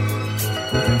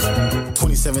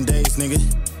 27 days, nigga.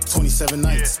 27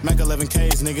 nights. Mac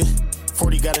 11Ks, nigga.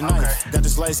 40 got a knife, got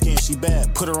this light skin, she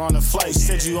bad, put her on a flight.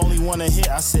 Said you only want to hit,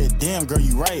 I said, damn girl,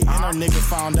 you right. And our nigga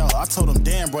found out, I told him,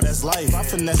 damn bro, that's life. I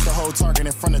finessed the whole target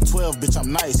in front of 12, bitch,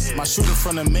 I'm nice. My shooter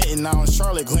from the mitten, now in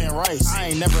Charlotte, Glen Rice. I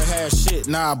ain't never had shit,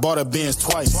 nah, I bought a Benz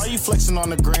twice. Why you flexing on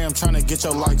the gram, trying to get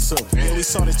your likes up? Yeah, we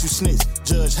saw that you snitched,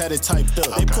 judge had it typed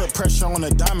up. They put pressure on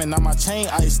the diamond, now my chain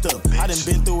iced up. I done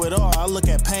been through it all, I look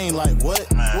at pain like, what?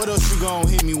 What else you gon'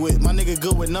 hit me with? My nigga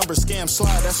good with numbers, scam,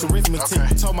 slide, that's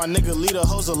arithmetic. Told my nigga, leave the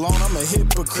hoes alone, I'm a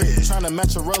hypocrite. Trying to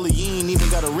match a roller, you ain't even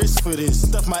got a wrist for this.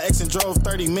 Stuff my ex and drove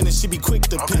 30 minutes, she be quick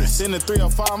to piss. In the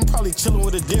 305, I'm probably chilling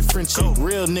with a different chick.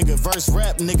 Real nigga, verse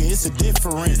rap nigga, it's a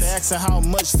difference. They asking how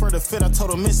much for the fit, I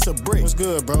told them it's a brick. What's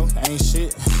good, bro? Ain't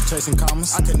shit, chasing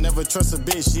commas. I could never trust a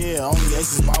bitch, yeah, only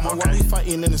aces bomber. Why we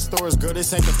fighting in the stores, girl,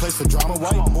 this ain't the place for drama.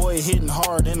 White boy hitting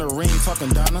hard in the ring, talking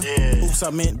Donna. Oops, I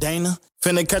meant Dana.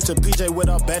 Finna catch a PJ with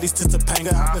our baddies to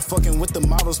Topanga. I've been fucking with the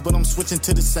models, but I'm switching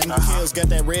to the single. Hills got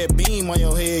that red beam on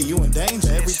your head, you in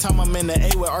danger. Every time I'm in the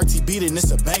A with RTB, then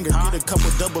it's a banger. Get a couple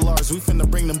double R's, we finna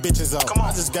bring them bitches out. I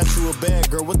just got you a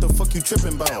bag, girl, what the fuck you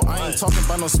tripping about? I ain't talking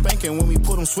about no spanking when we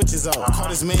pull them switches out.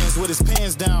 Caught his mans with his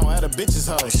pants down at a bitch's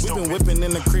house. We been whipping in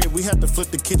the crib, we had to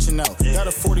flip the kitchen out. Got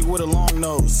a 40 with a long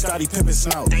nose, Scotty Pippen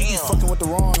snout. You fucking with the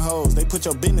wrong hoes, they put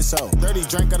your business out. Dirty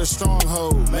drink got a strong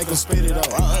hoe, make them spit it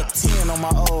out. I up 10 on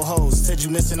my old hoes, said you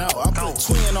missing out. I put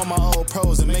twin on my old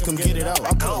pros and make them get it out.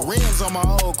 I put rims on my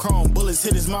old chrome, bullets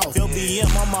hit his mouth. Yo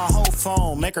BM on my whole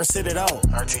phone, make her sit it out.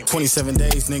 27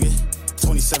 days, nigga.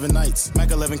 27 nights. Mac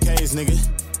 11Ks, nigga.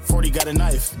 40 got a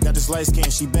knife, got this light skin,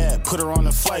 she bad, put her on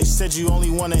a flight. Said you only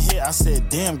want to hit, I said,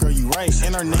 damn girl, you right.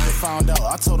 And her nigga found out,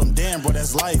 I told him, damn bro,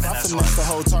 that's life. I finessed the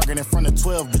whole target in front of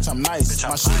 12, bitch, I'm nice.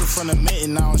 My shooter from the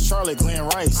mitten, now in Charlotte, Glen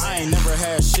Rice. I ain't never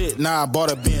had shit, nah, I bought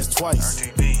a Benz twice.